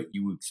out of it, but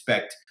you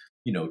expect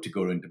to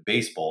go into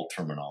baseball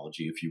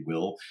terminology, if you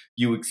will,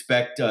 you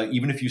expect,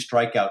 even if you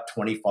strike out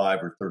 25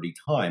 or 30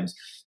 times,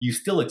 you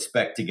still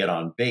expect to get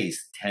on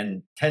base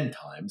 10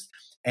 times,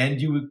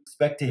 and you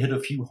expect to hit a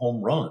few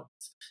home runs.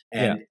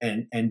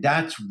 And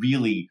that's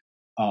really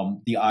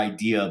the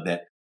idea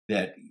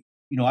that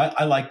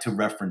I like to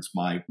reference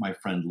my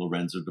friend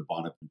Lorenzo de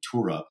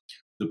Bonaventura,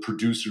 the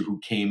producer who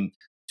came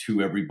to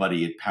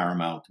everybody at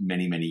Paramount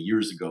many, many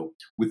years ago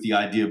with the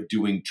idea of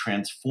doing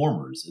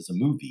Transformers as a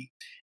movie.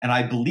 And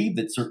I believe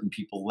that certain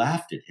people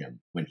laughed at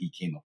him when he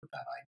came up with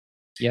that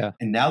idea. Yeah.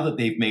 And now that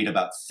they've made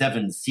about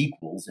 7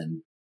 sequels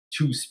and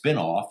 2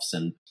 spin-offs,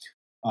 and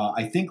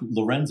I think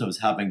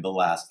Lorenzo's having the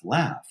last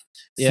laugh.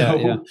 So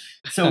Sure.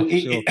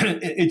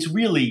 it's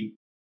really,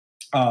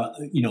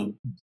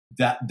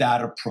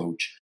 that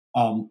approach.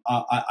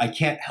 I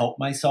can't help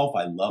myself.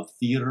 I love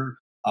theater.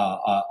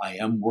 I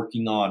am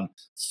working on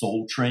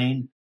Soul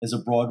Train as a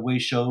Broadway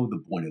show.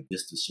 The Buena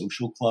Vista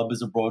Social Club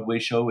is a Broadway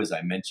show, as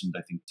I mentioned,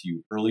 I think, to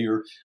you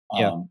earlier.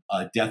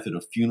 Death at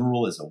a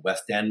Funeral is a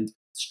West End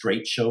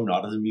straight show,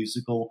 not as a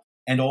musical.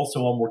 And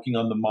also I'm working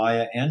on the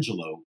Maya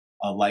Angelou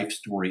life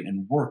story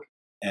and work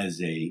as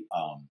a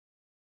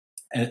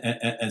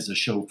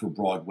show for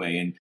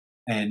Broadway.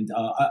 And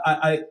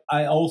I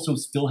also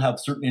still have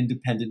certain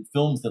independent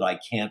films that I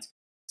can't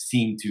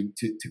seem to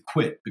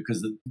quit,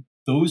 because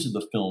those are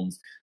the films,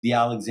 the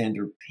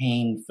Alexander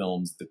Payne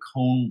films, the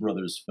Coen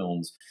Brothers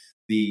films,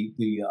 the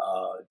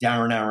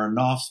Darren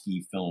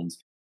Aronofsky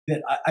films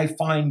that I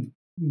find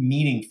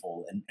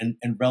meaningful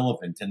and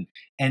relevant.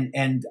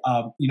 And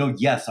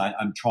yes,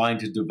 I'm trying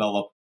to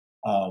develop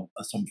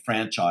some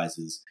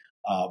franchises,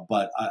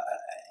 but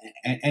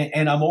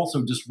I'm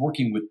also just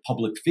working with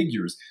public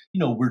figures.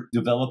 We're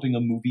developing a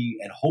movie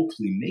and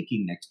hopefully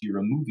making next year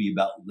a movie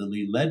about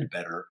Lilly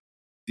Ledbetter,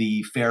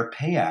 the Fair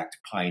Pay Act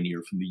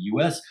pioneer from the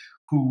U.S.,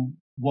 who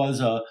was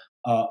a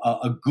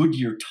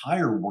Goodyear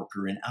tire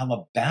worker in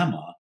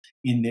Alabama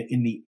in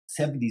the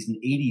 70s and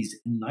 80s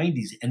and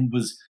 90s, and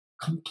was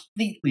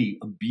completely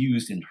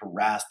abused and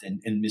harassed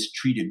and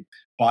mistreated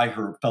by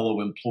her fellow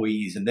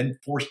employees, and then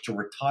forced to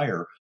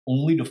retire,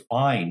 only to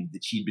find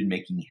that she'd been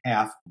making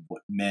half of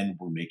what men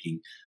were making.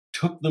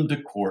 Took them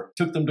to court,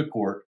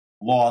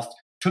 lost,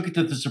 took it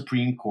to the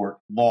Supreme Court,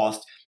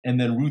 lost, and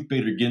then Ruth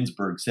Bader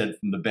Ginsburg said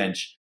from the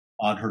bench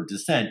on her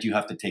dissent, you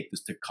have to take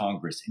this to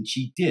Congress. And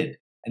she did.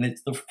 And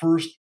it's the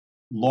first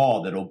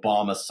law that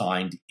Obama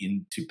signed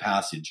into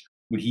passage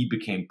when he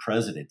became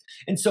president.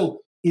 And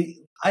so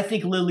I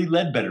think Lilly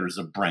Ledbetter is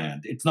a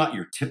brand. It's not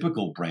your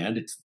typical brand.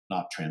 It's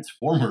not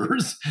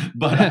Transformers,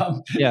 but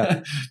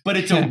but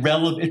it's a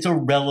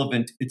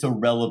relevant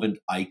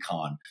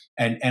icon,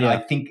 and I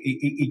think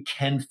it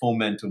can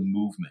foment a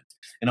movement.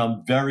 And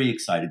I'm very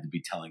excited to be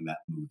telling that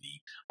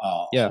movie,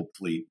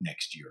 hopefully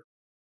next year.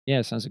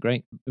 Yeah, sounds a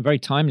very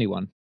timely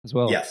one as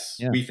well. Yes,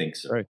 we think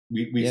so. Right.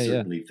 We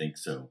certainly think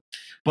so.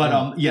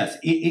 But yes,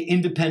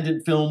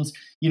 independent films.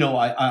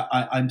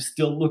 I'm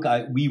still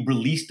we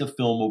released a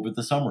film over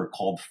the summer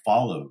called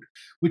Followed,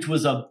 which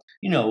was a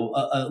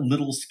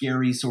little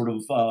scary sort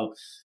of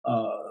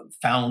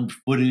found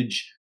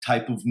footage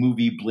type of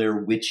movie, Blair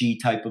Witchy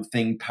type of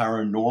thing,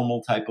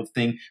 paranormal type of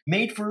thing,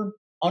 made for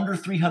under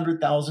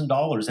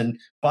 $300,000. And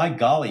by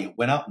golly, it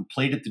went out and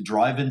played at the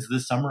drive-ins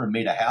this summer and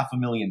made $500,000.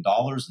 And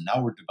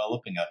now we're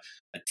developing a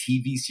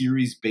TV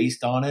series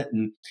based on it.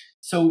 And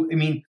so, I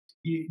mean,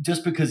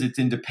 just because it's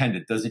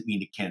independent doesn't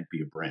mean it can't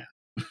be a brand.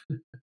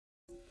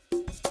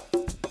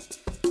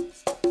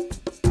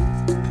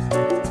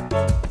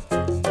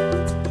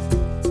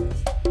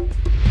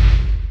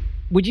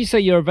 Would you say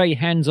you're a very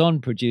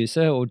hands-on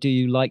producer, or do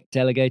you like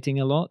delegating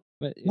a lot?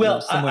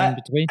 Well, somewhere in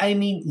between. I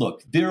mean,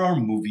 look, there are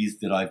movies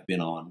that I've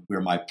been on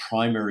where my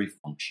primary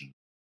function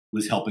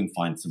was helping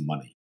find some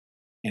money.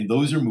 And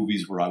those are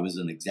movies where I was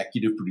an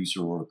executive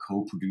producer or a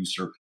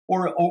co-producer,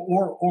 or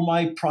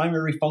my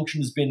primary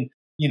function has been,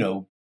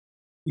 to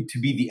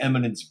be the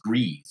eminence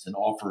grise and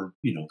offer,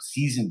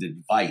 seasoned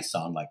advice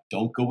on, like,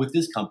 don't go with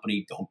this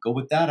company, don't go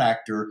with that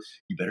actor,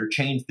 you better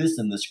change this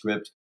in the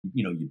script,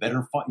 you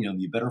better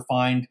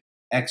find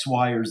X,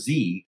 Y, or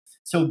Z.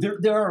 So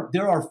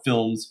there are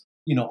films,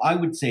 I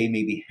would say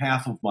maybe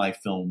half of my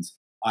films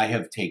I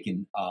have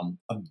taken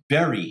a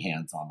very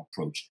hands-on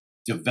approach,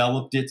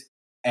 developed it,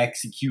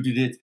 executed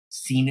it,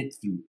 seen it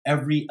through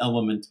every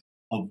element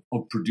of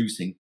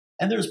producing.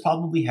 And there's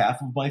probably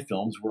half of my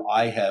films where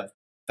I have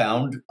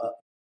found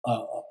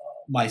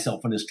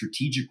myself in a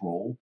strategic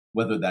role,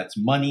 whether that's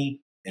money,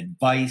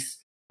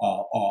 advice,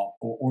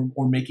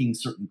 or making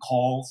certain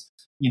calls.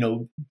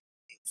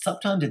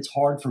 Sometimes it's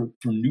hard for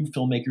new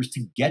filmmakers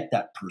to get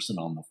that person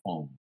on the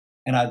phone.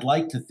 And I'd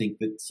like to think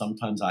that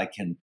sometimes I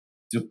can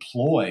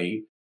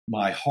deploy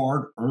my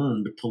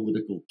hard-earned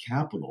political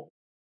capital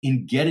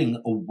in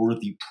getting a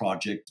worthy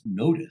project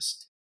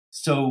noticed.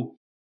 So,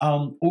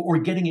 or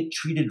getting it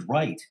treated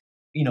right.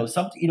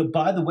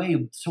 By the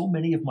way, so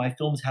many of my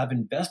films have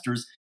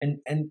investors,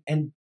 and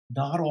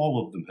not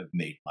all of them have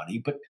made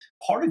money. But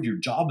part of your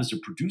job as a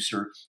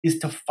producer is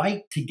to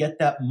fight to get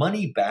that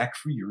money back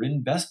for your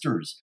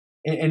investors.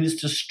 and is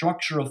to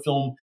structure a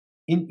film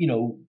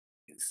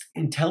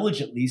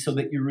intelligently so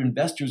that your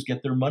investors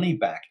get their money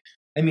back.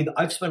 I mean,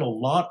 I've spent a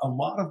lot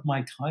of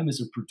my time as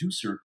a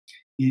producer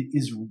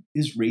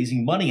is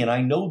raising money, and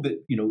I know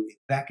that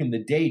back in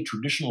the day,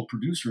 traditional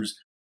producers.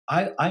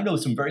 I know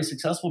some very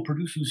successful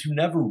producers who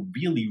never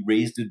really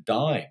raised a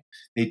dime.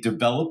 They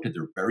developed it;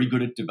 they're very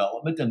good at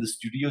development, and the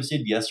studio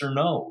said yes or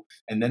no,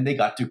 and then they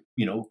got to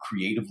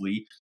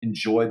creatively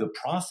enjoy the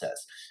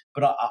process.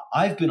 But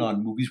I've been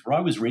on movies where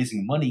I was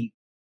raising money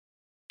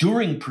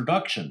during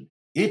production.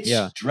 It's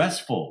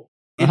stressful.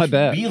 I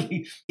bet.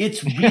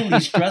 It's really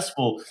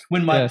stressful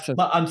when I'm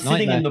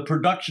sitting nightmare in the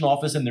production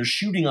office and they're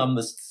shooting on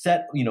the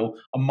set,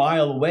 a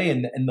mile away,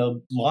 and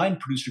the line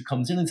producer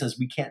comes in and says,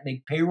 "We can't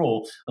make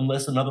payroll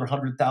unless another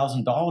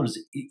 $100,000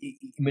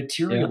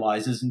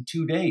 materializes in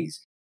 2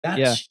 days."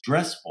 That's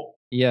stressful.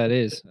 Yeah, it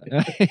is.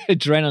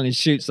 Adrenaline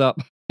shoots up,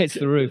 hits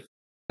the roof.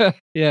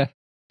 Yeah.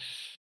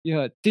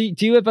 Do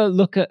you ever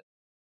look at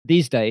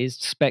these days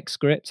spec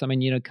scripts? I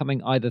mean,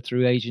 coming either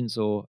through agents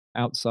or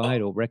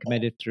outside or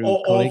recommended through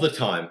colleagues?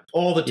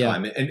 All the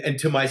time. And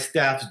to my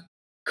staff's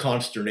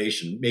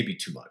consternation, maybe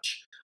too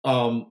much.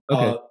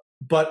 Okay.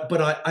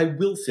 But I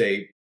will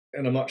say,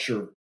 and I'm not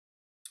sure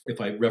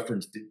if I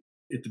referenced it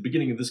at the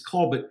beginning of this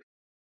call, but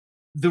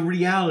the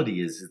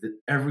reality is that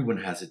everyone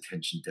has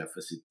attention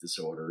deficit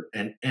disorder,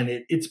 and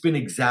it's been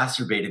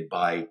exacerbated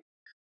by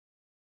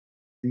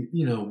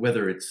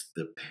whether it's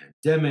the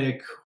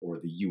pandemic or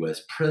the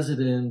U.S.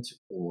 president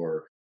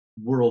or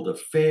world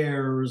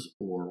affairs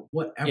or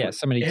whatever. Yeah,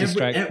 so many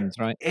distractions,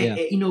 right? Yeah.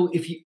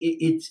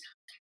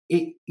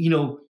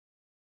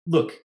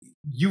 Look,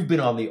 you've been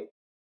on the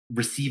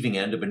receiving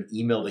end of an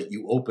email that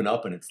you open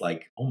up and it's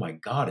like, oh my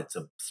God, it's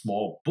a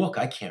small book.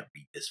 I can't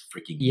read this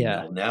freaking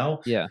email now.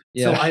 Yeah.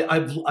 So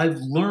I've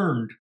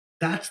learned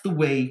that's the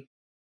way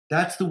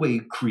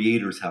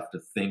creators have to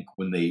think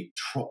when they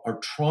are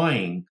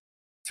trying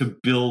to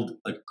build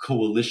a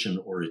coalition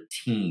or a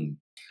team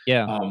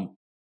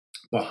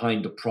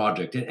behind a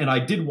project. And I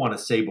did want to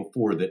say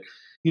before that,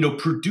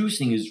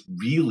 producing is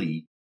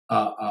really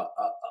a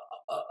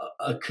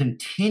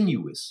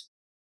continuous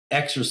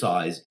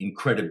exercise in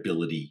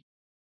credibility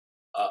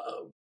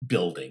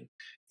building.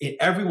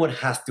 Everyone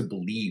has to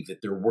believe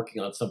that they're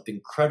working on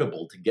something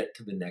credible to get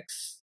to the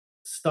next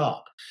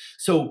stop.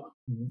 So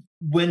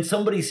when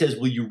somebody says,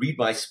 "Will you read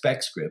my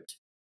spec script?"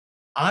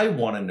 I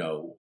want to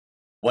know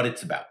what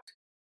it's about.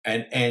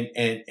 And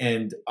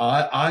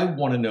I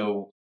want to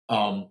know,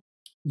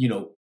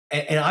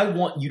 and I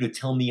want you to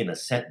tell me in a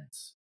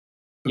sentence,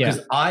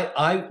 because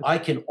I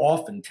can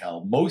often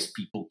tell, most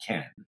people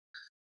can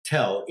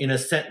tell in a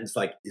sentence,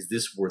 like, is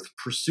this worth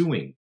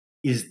pursuing?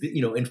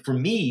 And for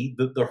me,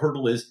 the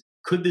hurdle is,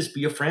 could this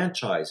be a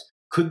franchise?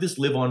 Could this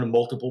live on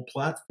multiple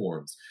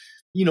platforms?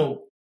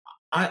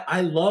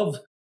 I love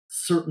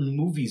certain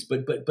movies,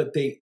 but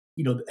they,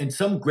 and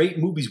some great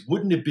movies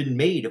wouldn't have been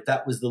made if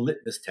that was the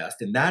litmus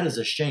test, and that is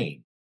a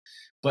shame.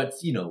 But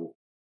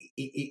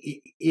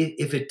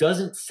if it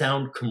doesn't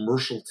sound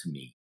commercial to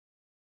me,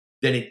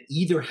 then it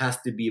either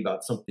has to be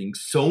about something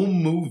so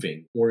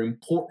moving or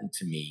important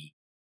to me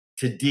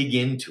to dig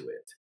into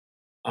it.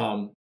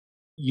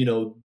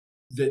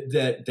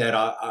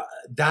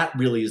 That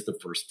really is the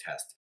first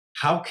test.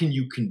 How can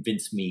you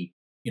convince me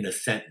in a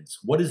sentence?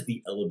 What is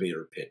the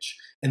elevator pitch?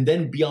 And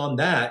then beyond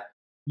that,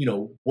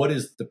 what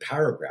is the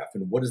paragraph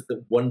and what does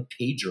the one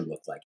pager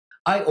look like?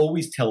 I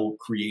always tell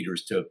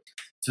creators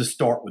to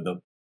start with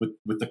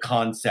the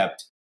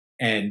concept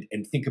and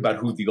think about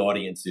who the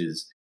audience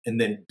is, and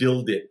then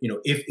build it,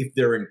 if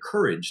they're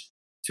encouraged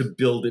to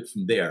build it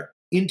from there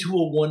into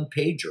a one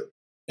pager.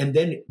 And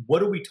then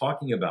what are we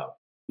talking about?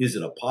 Is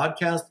it a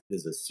podcast?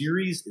 Is it a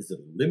series? Is it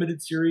a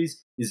limited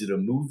series? Is it a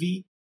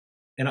movie?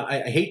 And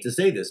I hate to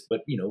say this,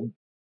 but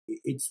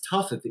it's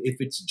tough if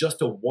it's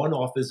just a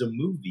one-off as a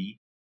movie.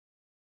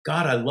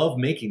 God, I love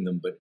making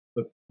them, but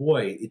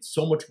boy, it's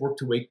so much work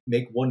to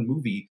make one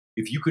movie.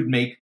 If you could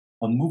make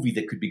a movie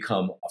that could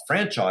become a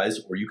franchise,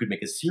 or you could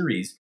make a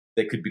series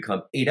that could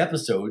become 8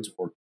 episodes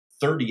or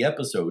 30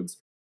 episodes,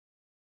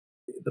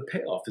 the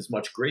payoff is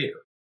much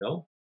greater.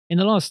 No? In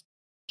the last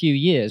few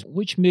years,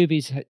 which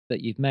movies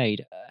that you've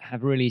made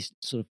have really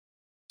sort of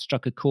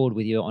struck a chord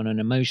with you on an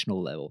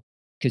emotional level?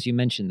 Because you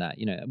mentioned that,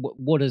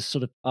 what is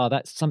sort of,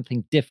 that's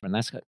something different.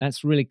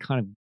 That's really kind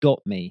of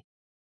got me,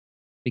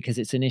 because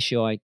it's an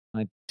issue I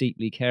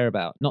deeply care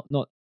about.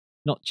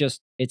 Not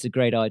just it's a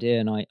great idea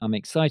and I'm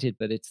excited,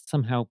 but it's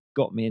somehow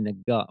got me in the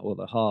gut or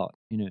the heart,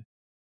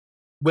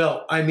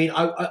 Well, I mean,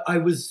 I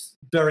was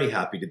very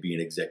happy to be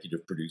an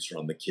executive producer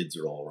on The Kids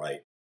Are All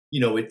Right.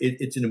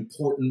 It's an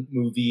important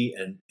movie,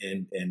 and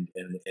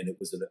it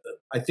was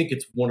I think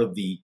it's one of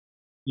the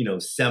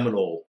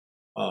seminal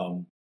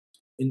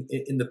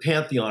in the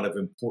pantheon of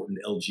important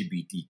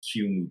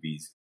LGBTQ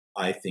movies.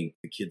 I think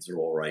The Kids Are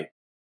All Right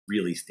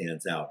really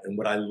stands out. And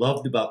what I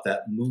loved about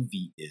that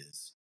movie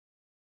is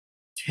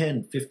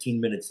 10,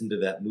 15 minutes into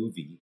that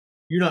movie,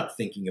 you're not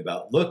thinking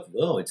about,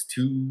 it's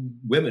 2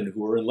 women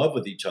who are in love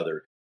with each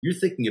other. You're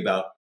thinking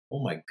about,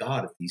 oh my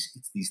God,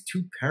 it's these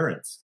 2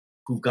 parents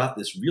who've got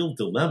this real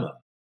dilemma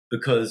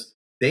because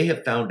they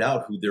have found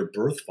out who their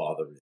birth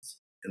father is,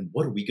 and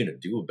what are we going to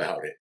do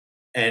about it?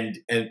 And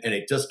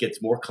it just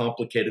gets more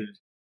complicated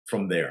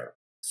from there.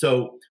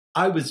 So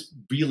I was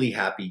really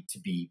happy to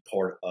be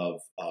part of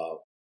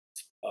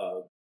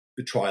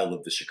the trial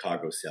of the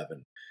Chicago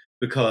 7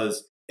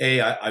 because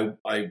I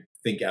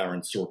think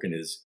Aaron Sorkin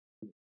is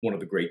one of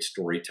the great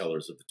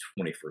storytellers of the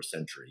 21st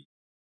century,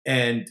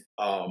 and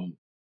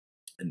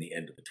the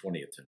end of the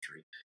 20th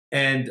century.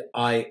 And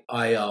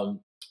I'm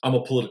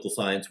a political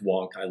science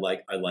wonk.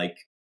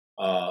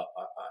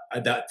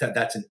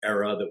 That's an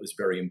era that was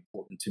very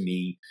important to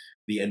me.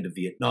 The end of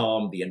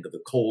Vietnam, the end of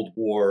the Cold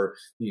War,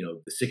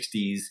 the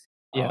 60s.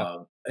 Yeah.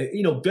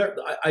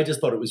 I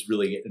just thought it was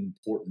really an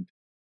important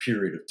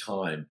period of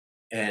time.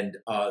 And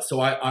so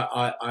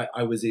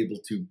I was able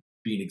to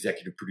be an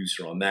executive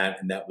producer on that.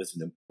 And that was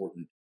an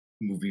important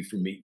movie for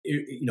me.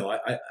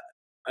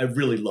 I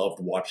really loved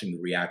watching the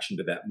reaction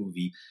to that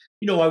movie.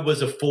 I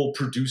was a full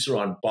producer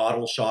on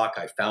Bottle Shock.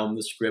 I found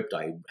the script.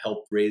 I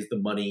helped raise the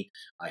money.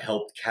 I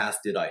helped cast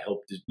it. I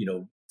helped,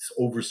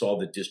 oversaw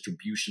the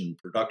distribution and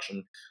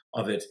production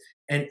of it.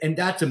 And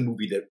that's a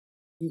movie that,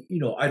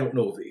 I don't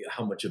know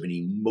how much of an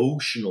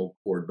emotional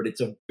chord, but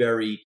it's a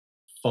very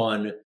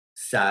fun,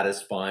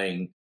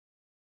 satisfying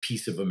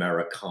piece of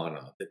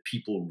Americana that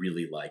people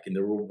really like. And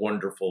there were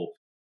wonderful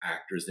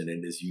actors in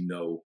it, as you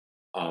know.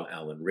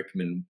 Alan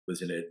Rickman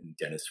was in it, and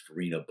Dennis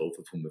Farina, both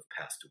of whom have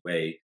passed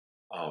away.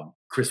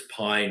 Chris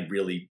Pine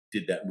really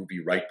did that movie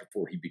right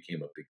before he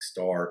became a big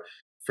star.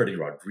 Freddie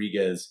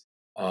Rodriguez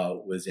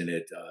was in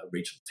it.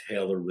 Rachel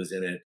Taylor was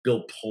in it.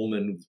 Bill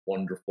Pullman was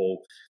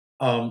wonderful.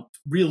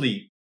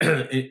 Really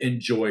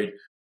enjoyed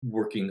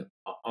working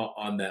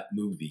on that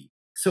movie.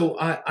 So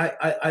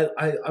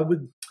I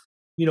would,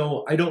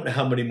 I don't know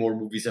how many more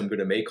movies I'm going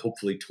to make.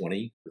 Hopefully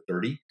 20 or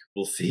 30.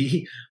 We'll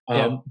see.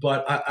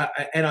 But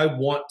I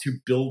want to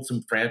build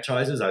some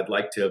franchises. I'd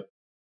like to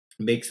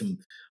make some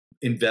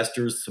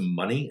investors some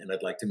money, and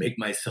I'd like to make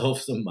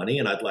myself some money,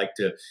 and I'd like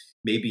to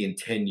maybe in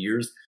 10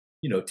 years,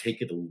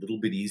 take it a little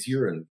bit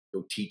easier and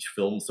go teach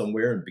film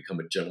somewhere and become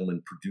a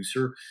gentleman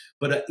producer.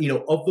 But,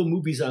 of the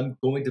movies I'm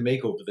going to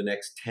make over the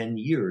next 10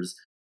 years,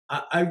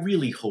 I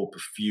really hope a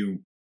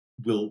few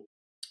will.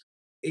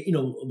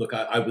 Look,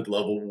 I would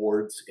love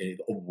awards. And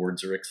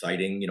awards are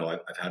exciting.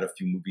 I've had a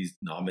few movies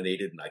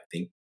nominated, and I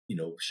think,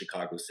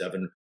 Chicago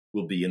 7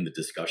 will be in the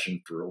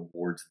discussion for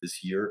awards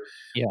this year.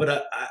 Yeah.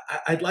 But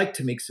I'd like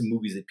to make some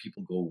movies that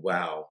people go,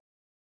 wow,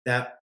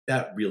 that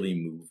really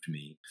moved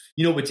me.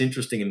 What's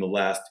interesting, in the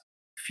last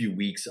few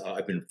weeks,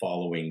 I've been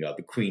following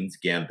The Queen's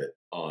Gambit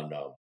on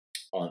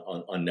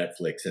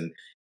Netflix, and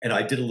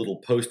I did a little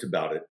post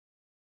about it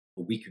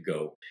a week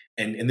ago,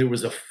 and there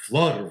was a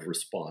flood of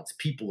response.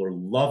 People are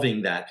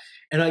loving that,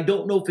 and I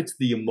don't know if it's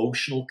the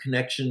emotional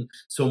connection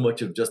so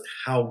much of just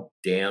how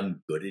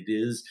damn good it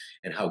is,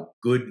 and how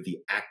good the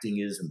acting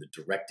is, and the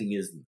directing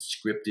is, and the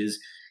script is,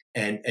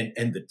 and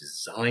the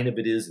design of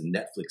it is, and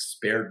Netflix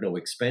spared no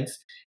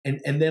expense.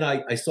 And then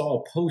I saw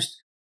a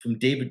post from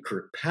David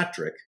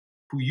Kirkpatrick,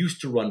 who used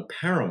to run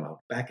Paramount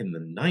back in the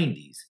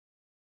 90s,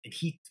 and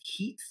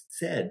he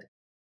said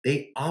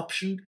they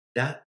optioned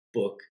that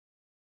book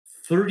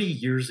 30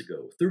 years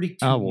ago,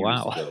 32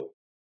 years ago.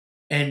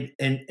 And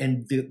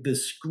the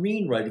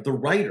screenwriter, the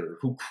writer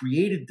who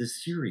created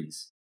this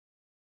series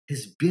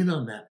has been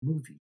on that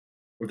movie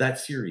or that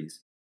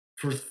series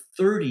for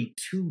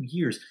 32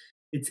 years.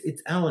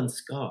 It's Alan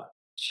Scott.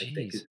 Jeez. I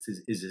think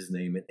is his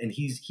name. And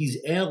he's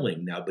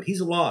ailing now, but he's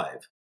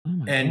alive. Oh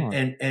my God.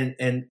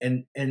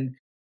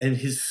 And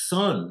his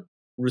son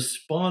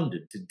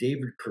responded to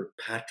David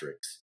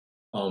Kirkpatrick's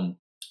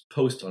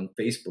post on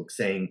Facebook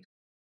saying,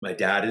 my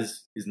dad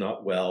is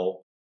not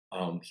well.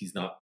 He's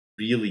not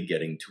really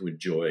getting to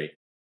enjoy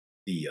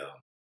the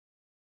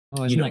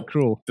isn't that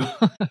cruel?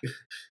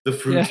 the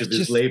fruits of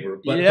his labor.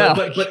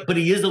 But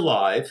he is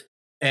alive,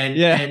 and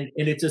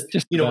it's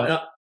just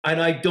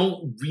and I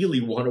don't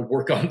really want to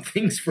work on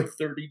things for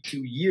 32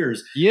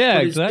 years. Yeah,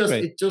 but exactly.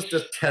 It's just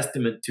a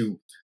testament to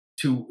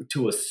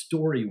a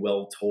story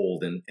well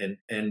told, and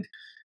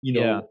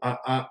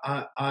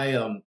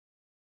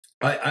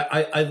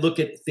I look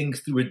at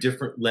things through a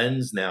different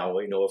lens now.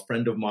 A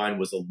friend of mine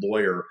was a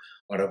lawyer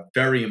on a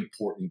very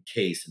important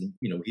case. And,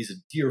 he's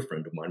a dear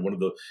friend of mine, one of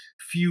the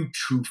few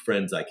true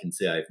friends I can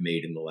say I've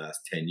made in the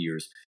last 10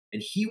 years.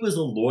 And he was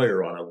a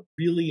lawyer on a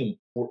really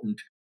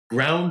important,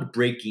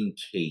 groundbreaking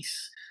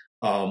case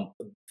for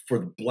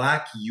the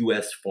Black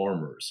U.S.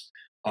 farmers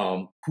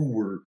who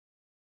were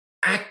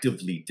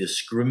actively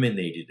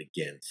discriminated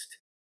against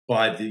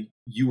by the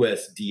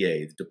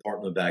USDA, the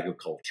Department of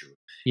Agriculture.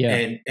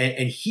 Yeah.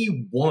 And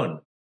he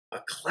won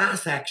a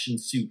class action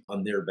suit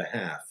on their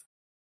behalf.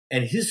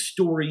 And his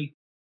story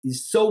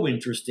is so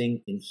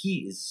interesting, and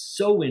he is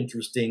so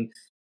interesting.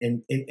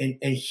 And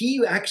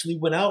he actually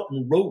went out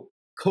and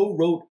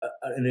co-wrote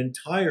an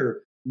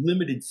entire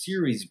limited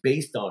series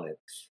based on it.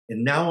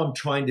 And now I'm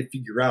trying to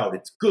figure out,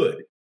 it's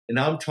good. And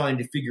now I'm trying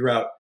to figure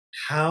out,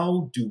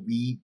 how do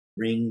we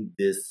bring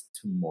this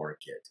to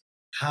market?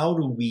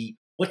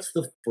 what's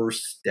the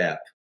first step?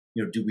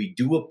 Do we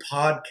do a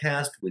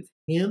podcast with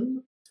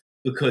him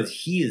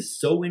because he is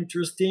so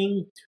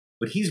interesting,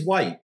 but he's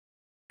white,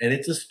 and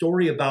it's a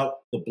story about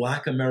the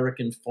Black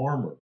American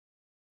farmer.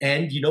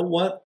 And you know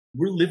what?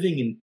 We're living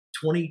in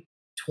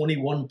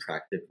 2021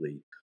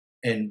 practically,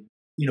 and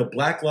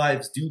Black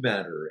lives do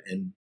matter,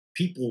 and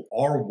people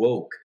are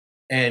woke,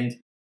 and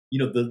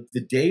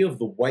the day of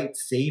the white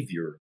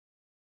savior.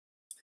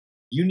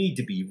 You need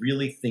to be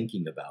really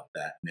thinking about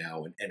that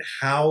now, and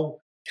how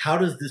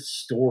does this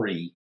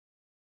story?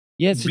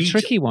 Yeah, it's a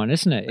tricky one,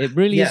 isn't it? It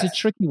really is a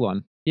tricky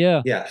one.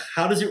 Yeah. Yeah.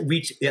 How does it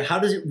reach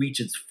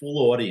its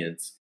full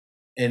audience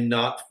and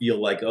not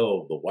feel like,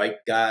 oh, the white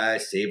guy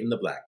saving the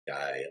black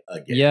guy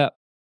again? Yeah.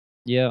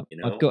 Yeah.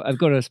 I've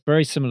got a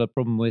very similar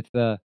problem with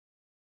a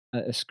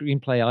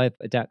screenplay I've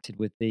adapted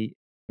with the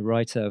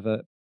writer of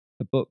a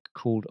book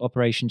called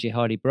Operation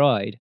Jihadi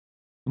Bride.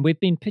 And we've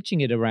been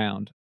pitching it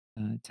around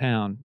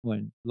town,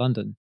 in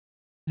London.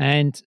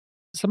 And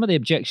some of the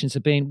objections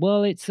have been,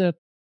 well, it's a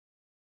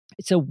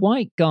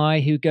white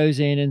guy who goes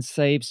in and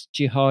saves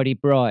jihadi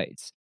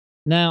brides.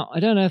 Now, I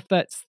don't know if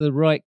that's the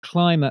right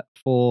climate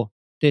for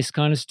this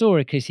kind of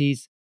story because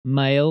he's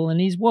male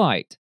and he's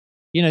white.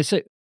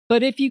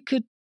 But if you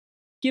could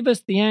give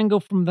us the angle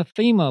from the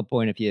female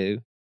point of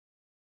view,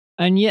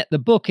 and yet the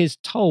book is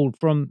told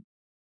from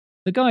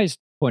the guy's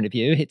point of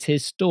view, it's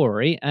his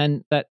story,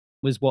 and that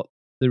was what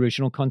the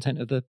original content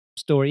of the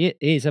story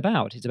is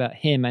about. It's about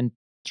him and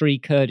 3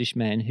 Kurdish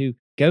men who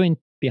go in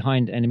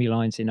behind enemy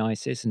lines in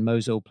ISIS and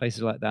Mosul,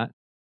 places like that,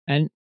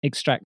 and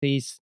extract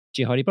these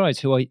jihadi brides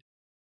who are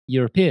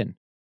European.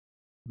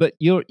 But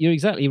you're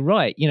exactly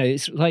right.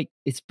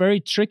 It's very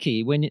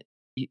tricky when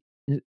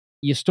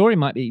your story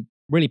might be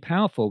really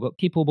powerful, but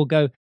people will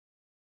go,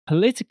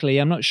 politically,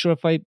 I'm not sure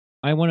if I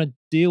want to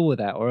deal with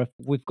that, or if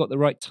we've got the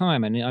right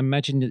time. And I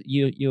imagine that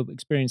you're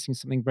experiencing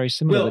something very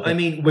similar. Well,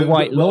 with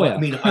white lawyer.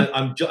 He's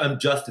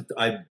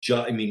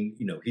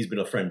been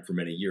a friend for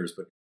many years,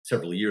 but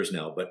several years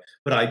now. But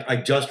I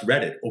just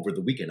read it over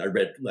the weekend. I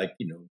read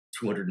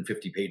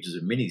 250 pages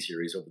of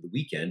miniseries over the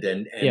weekend,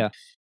 and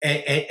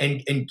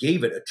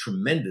gave it a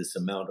tremendous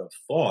amount of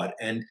thought.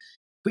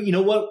 But you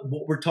know what?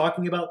 What we're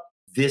talking about,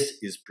 this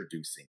is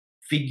producing.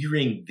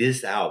 Figuring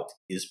this out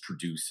is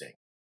producing.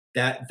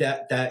 That's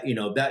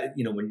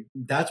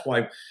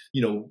why,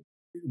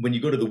 when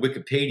you go to the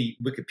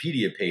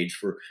Wikipedia page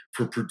for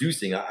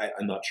producing,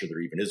 I'm not sure there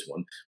even is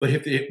one, but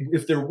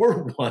if there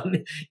were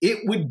one, it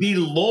would be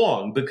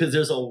long because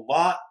there's a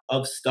lot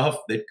of stuff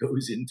that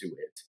goes into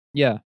it.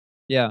 Yeah.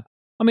 Yeah.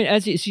 I mean,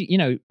 as it's,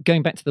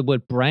 going back to the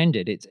word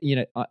branded, it's,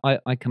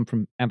 I come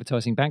from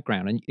advertising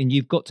background, and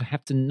you've got to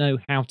have to know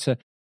how to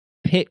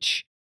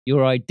pitch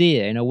your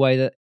idea in a way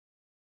that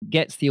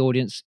gets the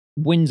audience,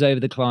 wins over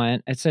the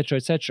client, et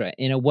cetera,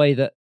 in a way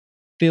that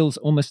feels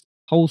almost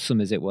wholesome,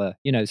 as it were,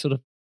 sort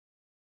of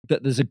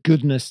that there's a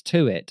goodness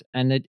to it,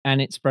 and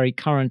it's very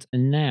current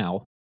and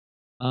now.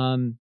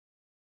 And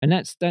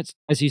that's,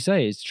 as you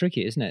say, is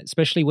tricky, isn't it?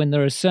 Especially when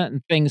there are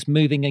certain things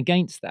moving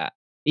against that,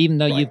 even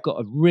though you've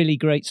got a really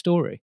great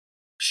story.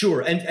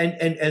 Sure. And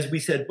as we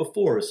said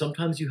before,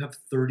 sometimes you have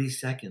 30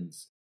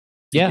 seconds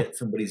to get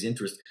somebody's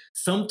interest.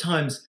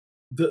 Sometimes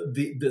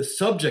the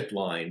subject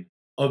line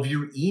of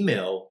your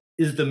email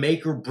is the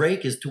make or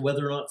break as to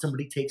whether or not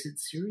somebody takes it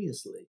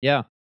seriously.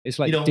 Yeah. It's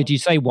like, did you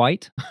say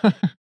white?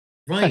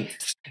 Right.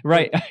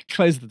 Right.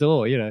 Close the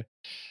door,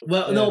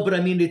 Well, no, but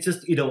I mean, it's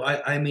just,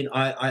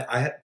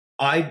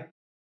 I,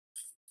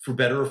 for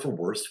better or for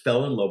worse,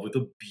 fell in love with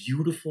a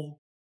beautiful,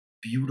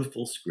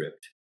 beautiful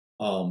script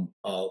about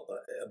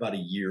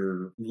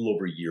a little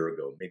over a year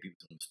ago. Maybe it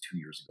was almost 2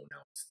 years ago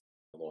now. It's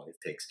how long it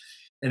takes.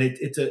 And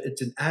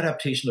it's an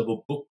adaptation of a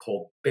book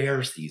called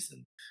Bear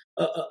Season,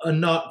 a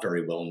not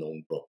very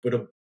well-known book, but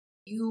a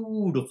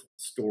beautiful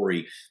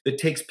story that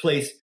takes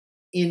place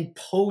in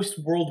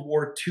post-World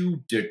War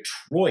II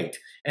Detroit.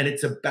 And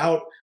it's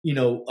about,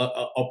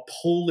 a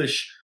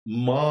Polish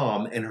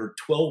mom and her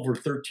 12 or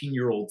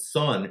 13-year-old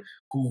son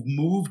who've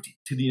moved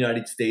to the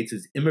United States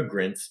as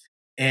immigrants.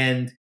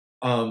 And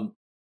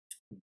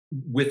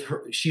with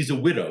her, she's a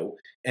widow,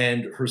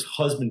 and her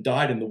husband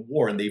died in the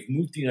war, and they've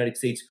moved to the United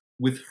States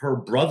with her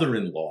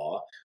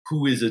brother-in-law,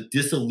 who is a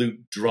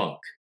dissolute drunk.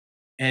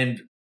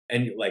 And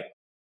you're like,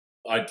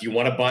 do you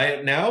want to buy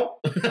it now?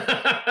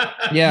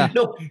 Yeah.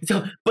 No.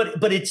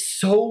 But it's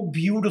so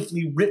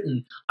beautifully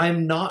written.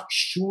 I'm not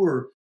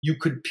sure you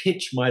could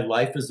pitch My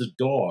Life as a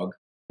Dog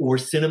or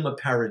Cinema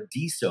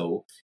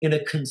Paradiso in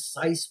a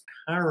concise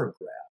paragraph.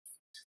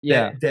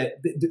 Yeah.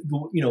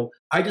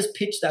 I just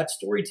pitched that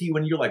story to you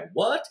and you're like,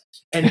 what?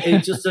 And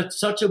it's just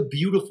such a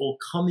beautiful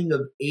coming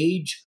of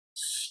age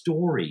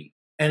story.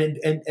 And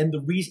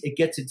the reason it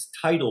gets its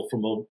title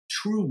from a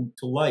true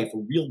to life, a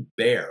real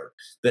bear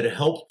that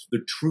helped the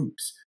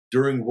troops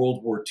during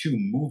World War II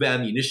move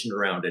ammunition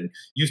around and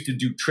used to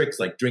do tricks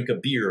like drink a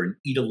beer and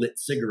eat a lit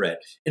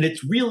cigarette. And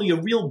it's really a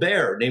real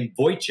bear named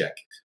Wojciech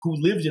who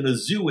lived in a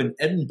zoo in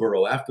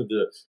Edinburgh after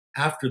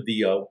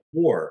the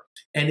war.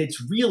 And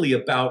it's really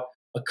about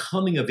a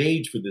coming of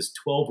age for this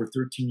 12 or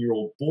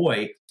 13-year-old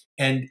boy.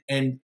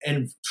 and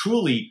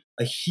truly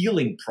a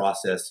healing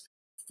process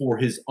for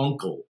his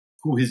uncle,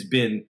 who has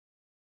been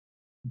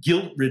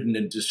guilt-ridden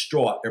and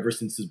distraught ever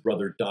since his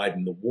brother died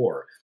in the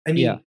war. I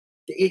mean, Yeah.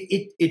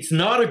 it's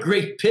not a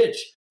great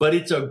pitch, but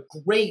it's a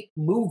great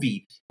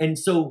movie. And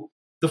so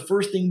the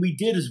first thing we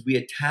did is we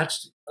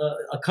attached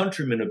a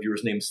countryman of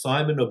yours named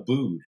Simon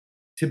Aboud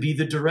to be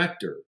the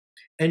director.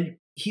 And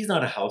he's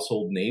not a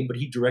household name, but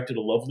he directed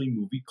a lovely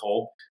movie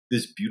called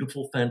This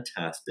Beautiful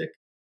Fantastic,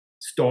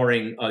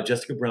 starring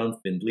Jessica Brown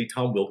Findlay,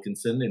 Tom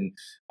Wilkinson, and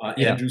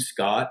Yeah. Andrew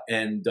Scott,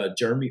 and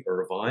Jeremy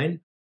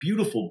Irvine.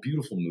 Beautiful,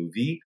 beautiful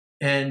movie.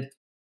 And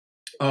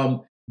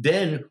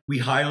then we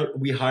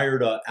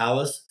hired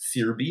Alice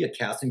Searby, a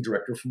casting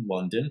director from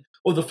London.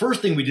 Well, the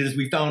first thing we did is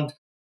we found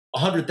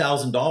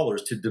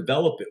 $100,000 to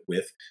develop it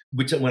with,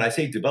 which, when I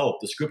say develop,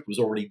 the script was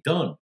already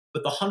done.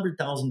 But the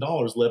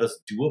 $100,000 let us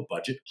do a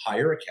budget,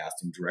 hire a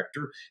casting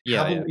director, do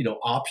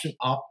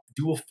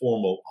a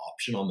formal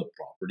option on the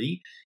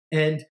property,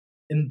 and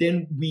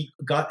then we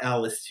got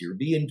Alice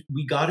Searby, and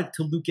we got it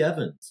to Luke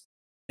Evans,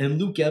 and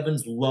Luke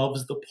Evans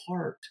loves the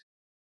part.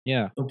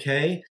 Yeah.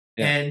 Okay,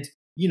 Yeah. and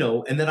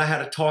and then I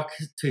had to talk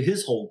to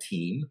his whole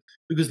team,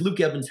 because Luke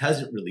Evans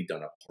hasn't really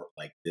done a part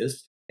like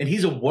this. And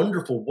he's a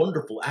wonderful,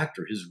 wonderful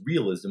actor. His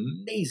reel is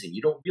amazing.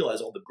 You don't realize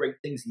all the great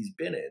things he's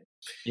been in.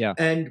 Yeah.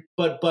 And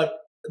but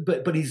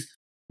he's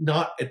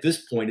not at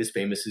this point as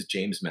famous as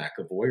James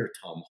McAvoy or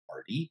Tom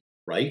Hardy,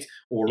 right?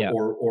 Or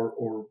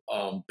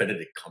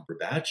Benedict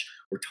Cumberbatch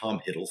or Tom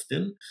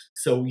Hiddleston.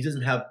 So he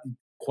doesn't have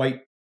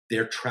quite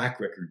their track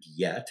record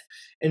yet.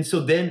 And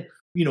so then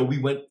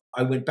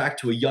I went back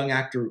to a young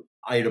actor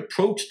I had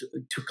approached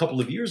a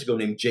couple of years ago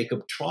named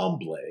Jacob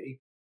Tremblay.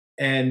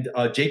 And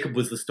Jacob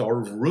was the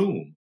star of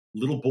Room,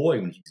 little boy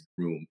when he did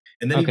Room.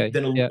 And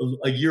then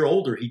a year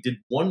older, he did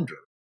Wonder.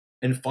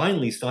 And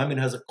finally, Simon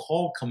has a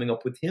call coming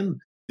up with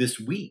him this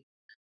week.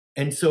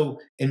 And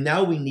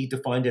now we need to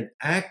find an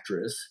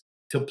actress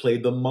to play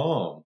the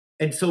mom.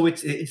 And so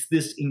it's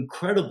this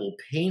incredible,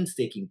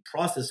 painstaking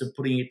process of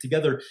putting it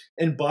together.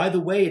 And by the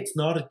way, it's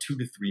not a $2 to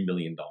 $3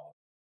 million.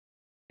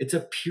 It's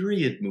a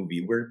period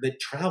movie that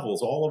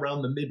travels all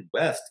around the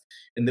Midwest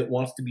and that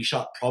wants to be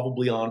shot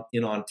probably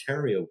in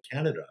Ontario,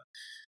 Canada.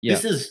 Yeah.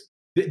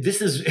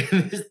 This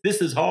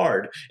is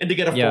hard, and to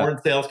get a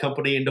foreign sales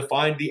company and to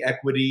find the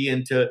equity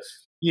and to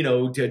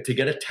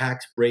get a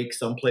tax break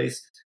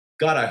someplace.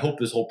 God, I hope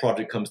this whole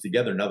project comes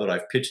together now that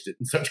I've pitched it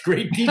in such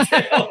great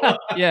detail.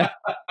 Yeah,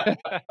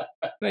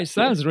 it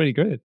sounds really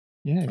good.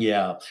 Yeah,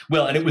 yeah.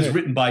 Well, and it was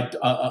written by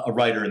a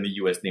writer in the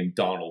U.S. named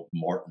Donald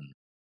Martin,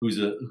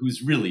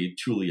 who's really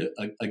truly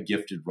a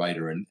gifted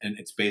writer, and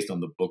it's based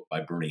on the book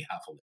by Bernie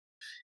Haffel.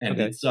 And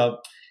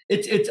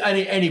it's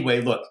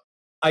anyway. Look,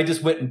 I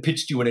just went and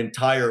pitched you an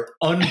entire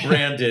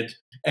unbranded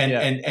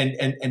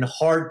and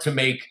hard to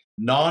make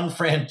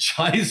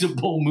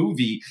non-franchisable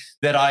movie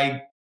that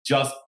I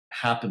just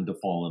happened to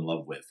fall in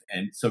love with.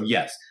 And so,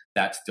 yes,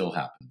 that still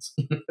happens.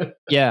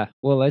 Yeah,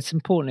 well, it's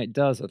important. It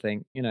does. I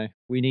think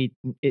we need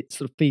it.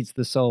 Sort of feeds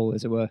the soul,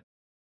 as it were.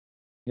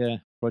 Yeah,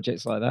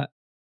 projects like that.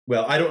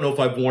 Well, I don't know if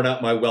I've worn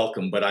out my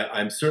welcome, but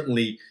I'm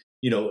certainly,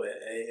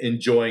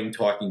 enjoying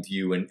talking to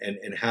you and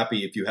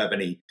happy if you have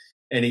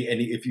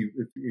if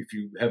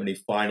you have any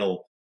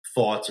final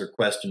thoughts or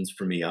questions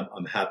for me.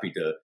 I'm happy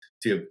to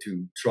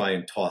try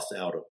and toss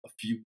out a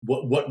few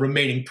what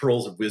remaining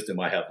pearls of wisdom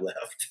I have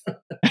left.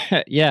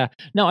 Yeah.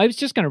 No, I was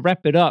just going to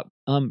wrap it up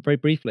very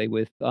briefly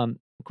with a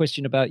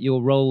question about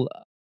your role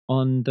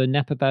on the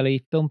Napa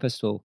Valley Film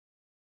Festival.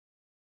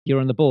 You're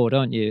on the board,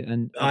 aren't you?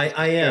 And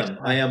I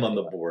am on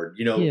the board.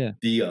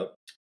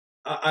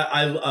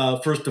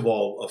 First of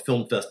all,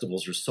 film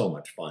festivals are so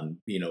much fun.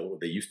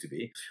 They used to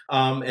be,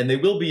 and they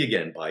will be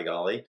again, by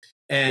golly.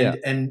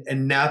 And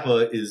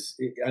Napa is,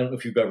 I don't know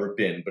if you've ever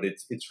been, but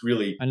it's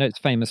really, I know it's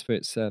famous for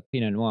its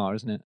Pinot Noir,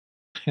 isn't it?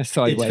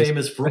 Sideways. It's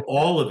famous for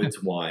all of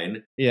its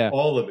wine,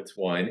 all of its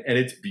wine, and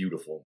it's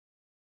beautiful.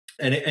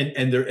 And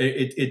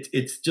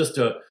it's just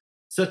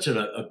such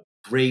a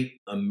great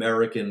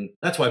American.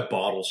 That's why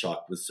Bottle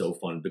Shock was so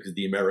fun, because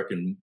the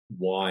American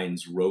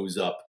wines rose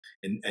up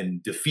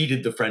and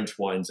defeated the French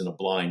wines in a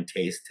blind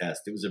taste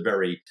test. It was a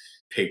very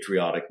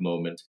patriotic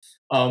moment.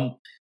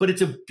 But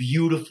it's a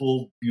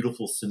beautiful,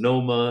 beautiful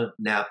Sonoma,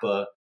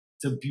 Napa.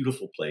 It's a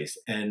beautiful place.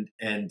 And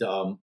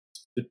the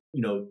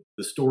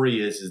story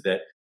is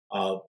that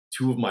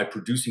two of my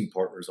producing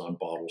partners on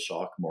Bottle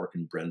Shock, Mark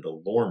and Brenda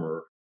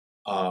Lormer,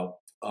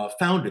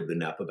 founded the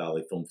Napa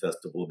Valley Film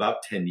Festival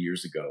about 10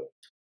 years ago.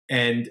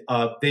 And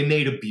they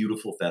made a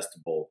beautiful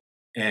festival.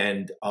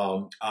 And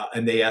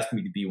they asked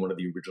me to be one of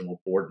the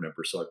original board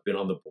members. So I've been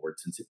on the board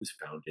since it was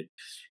founded.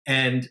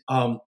 And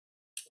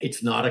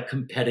it's not a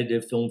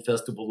competitive film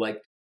festival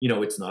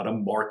it's not a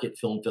market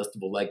film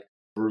festival like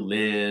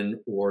Berlin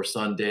or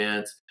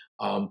Sundance.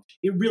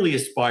 It really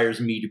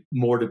aspires me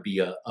to be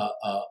a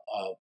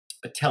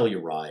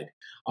Telluride.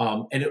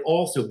 And it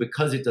also,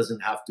 because it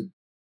doesn't have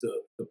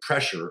the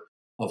pressure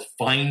of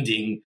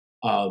finding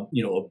of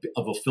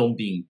a film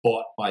being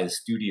bought by a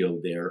studio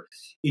there,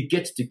 it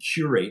gets to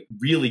curate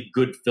really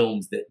good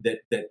films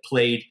that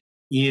played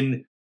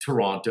in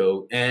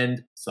Toronto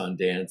and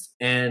Sundance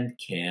and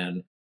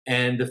Cannes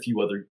and a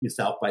few other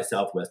South by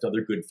Southwest,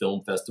 other good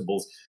film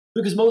festivals,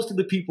 because most of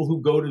the people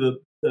who go to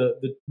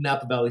the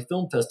Napa Valley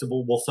Film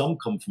Festival, well, some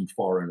come from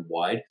far and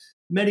wide,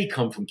 many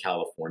come from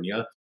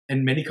California,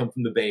 and many come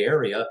from the Bay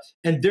Area,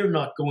 and they're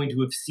not going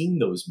to have seen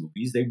those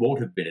movies. They won't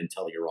have been in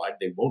Telluride.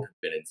 They won't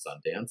have been in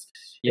Sundance.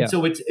 Yeah. And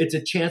so it's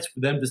a chance for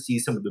them to see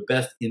some of the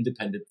best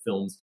independent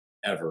films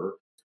ever.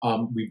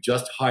 We've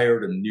just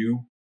hired a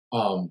new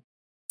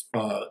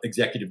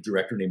executive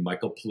director named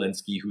Michael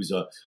Polensky, who's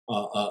a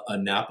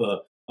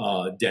Napa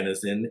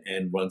denizen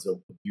and runs a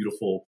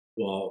beautiful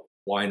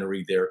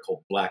winery there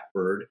called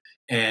Blackbird.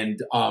 And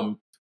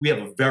we have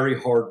a very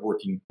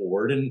hardworking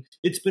board, and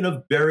it's been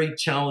a very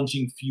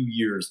challenging few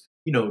years.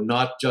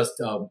 Not just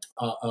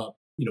not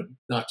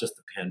just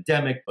the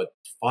pandemic, but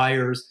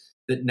fires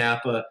that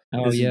Napa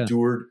has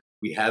endured.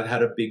 We have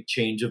had a big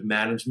change of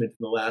management in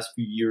the last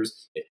few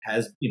years. It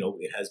has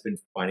been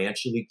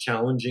financially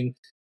challenging,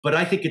 but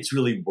I think it's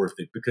really worth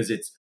it because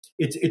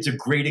it's a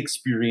great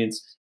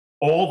experience.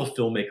 All the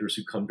filmmakers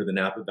who come to the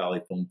Napa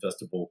Valley Film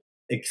Festival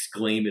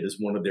exclaim it as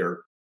one of their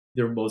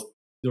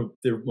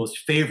most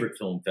favorite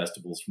film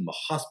festivals. From the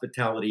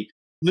hospitality,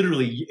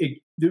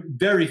 literally,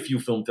 very few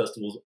film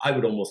festivals, I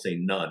would almost say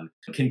none,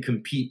 can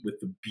compete with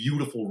the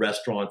beautiful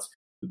restaurants,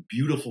 the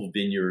beautiful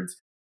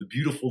vineyards, the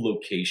beautiful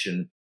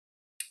location,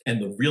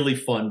 and the really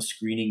fun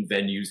screening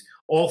venues.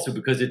 Also,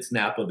 because it's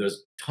Napa,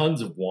 there's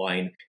tons of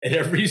wine at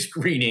every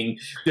screening.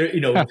 There's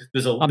a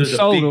sold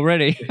big,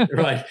 already.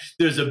 Right.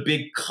 There's a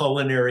big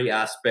culinary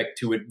aspect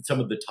to it. Some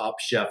of the top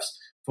chefs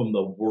from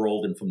the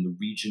world and from the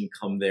region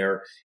come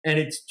there, and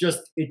it's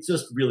just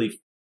really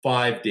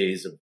 5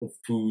 days of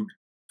food,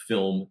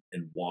 film,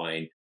 and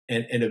wine,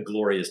 and a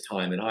glorious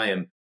time. And I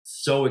am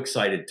so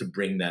excited to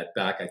bring that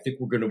back. I think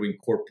we're going to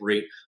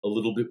incorporate a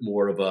little bit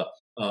more of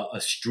a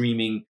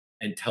streaming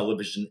and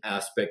television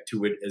aspect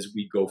to it as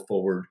we go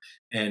forward.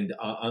 And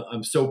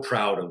I'm so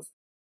proud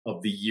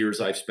of the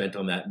years I've spent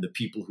on that, and the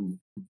people who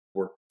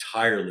worked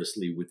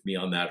tirelessly with me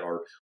on that.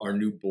 Our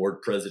new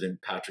board president,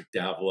 Patrick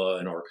Davila,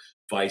 and our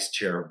vice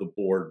chair of the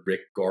board,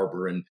 Rick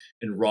Garber, and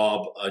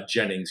Rob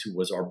Jennings, who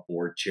was our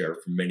board chair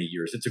for many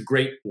years. It's a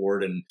great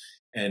board,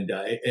 and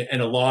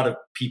a lot of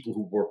people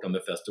who worked on the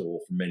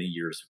festival for many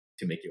years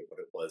to make it what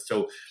it was.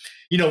 So,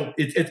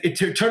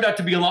 it turned out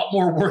to be a lot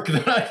more work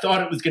than I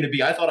thought it was going to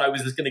be. I thought I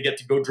was just going to get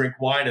to go drink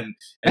wine and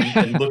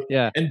look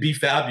and be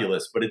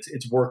fabulous, but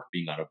it's work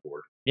being on a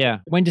board. Yeah.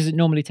 When does it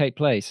normally take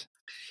place?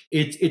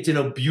 It's in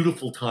a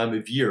beautiful time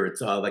of year.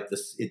 It's like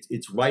this.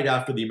 It's right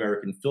after the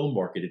American Film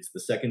Market. It's the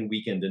second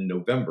weekend in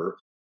November.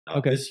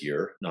 Not this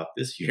year,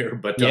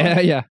 but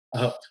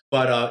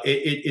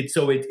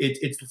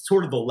it's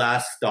sort of the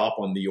last stop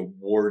on the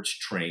awards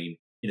train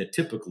in a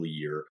typical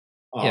year.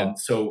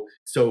 So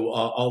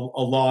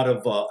a lot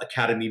of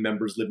Academy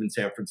members live in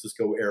San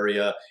Francisco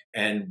area,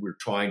 and we're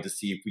trying to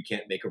see if we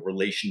can't make a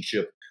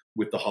relationship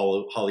with the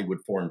Hollywood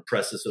Foreign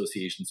Press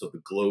Association so the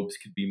Globes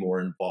could be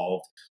more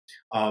involved.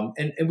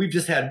 And we've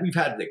had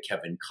like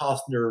Kevin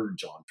Costner,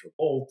 John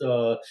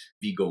Travolta,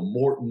 Viggo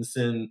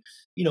Mortensen.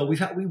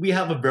 We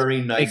have a very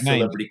nice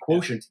celebrity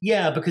quotient.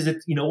 Yeah, because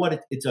it's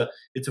a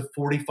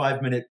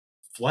 45-minute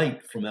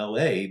flight from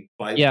LA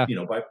by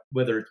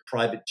whether it's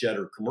private jet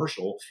or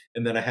commercial,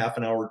 and then a half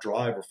an hour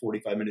drive or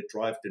 45-minute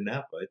drive to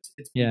Napa.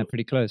 It's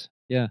pretty close.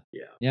 Yeah,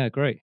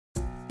 great.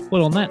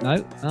 Well, on that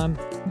note,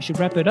 we should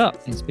wrap it up.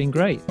 It's been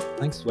great.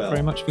 Thanks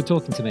very much for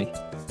talking to me.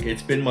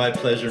 It's been my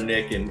pleasure,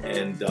 Nick,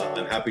 and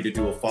I'm happy to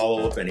do a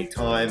follow-up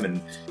anytime.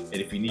 And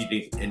if you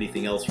need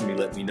anything else from me,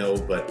 let me know.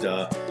 But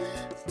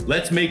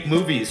let's make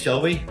movies,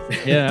 shall we?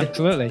 Yeah,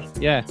 absolutely.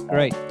 Yeah,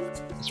 great.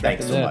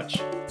 Thanks so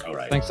much. All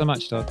right. Thanks so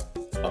much, Todd.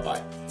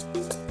 Bye-bye.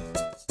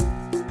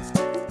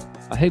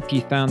 I hope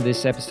you found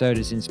this episode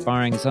as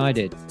inspiring as I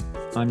did.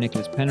 I'm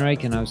Nicholas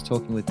Penrake, and I was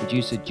talking with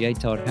producer J.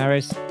 Todd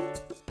Harris.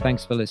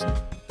 Thanks for listening.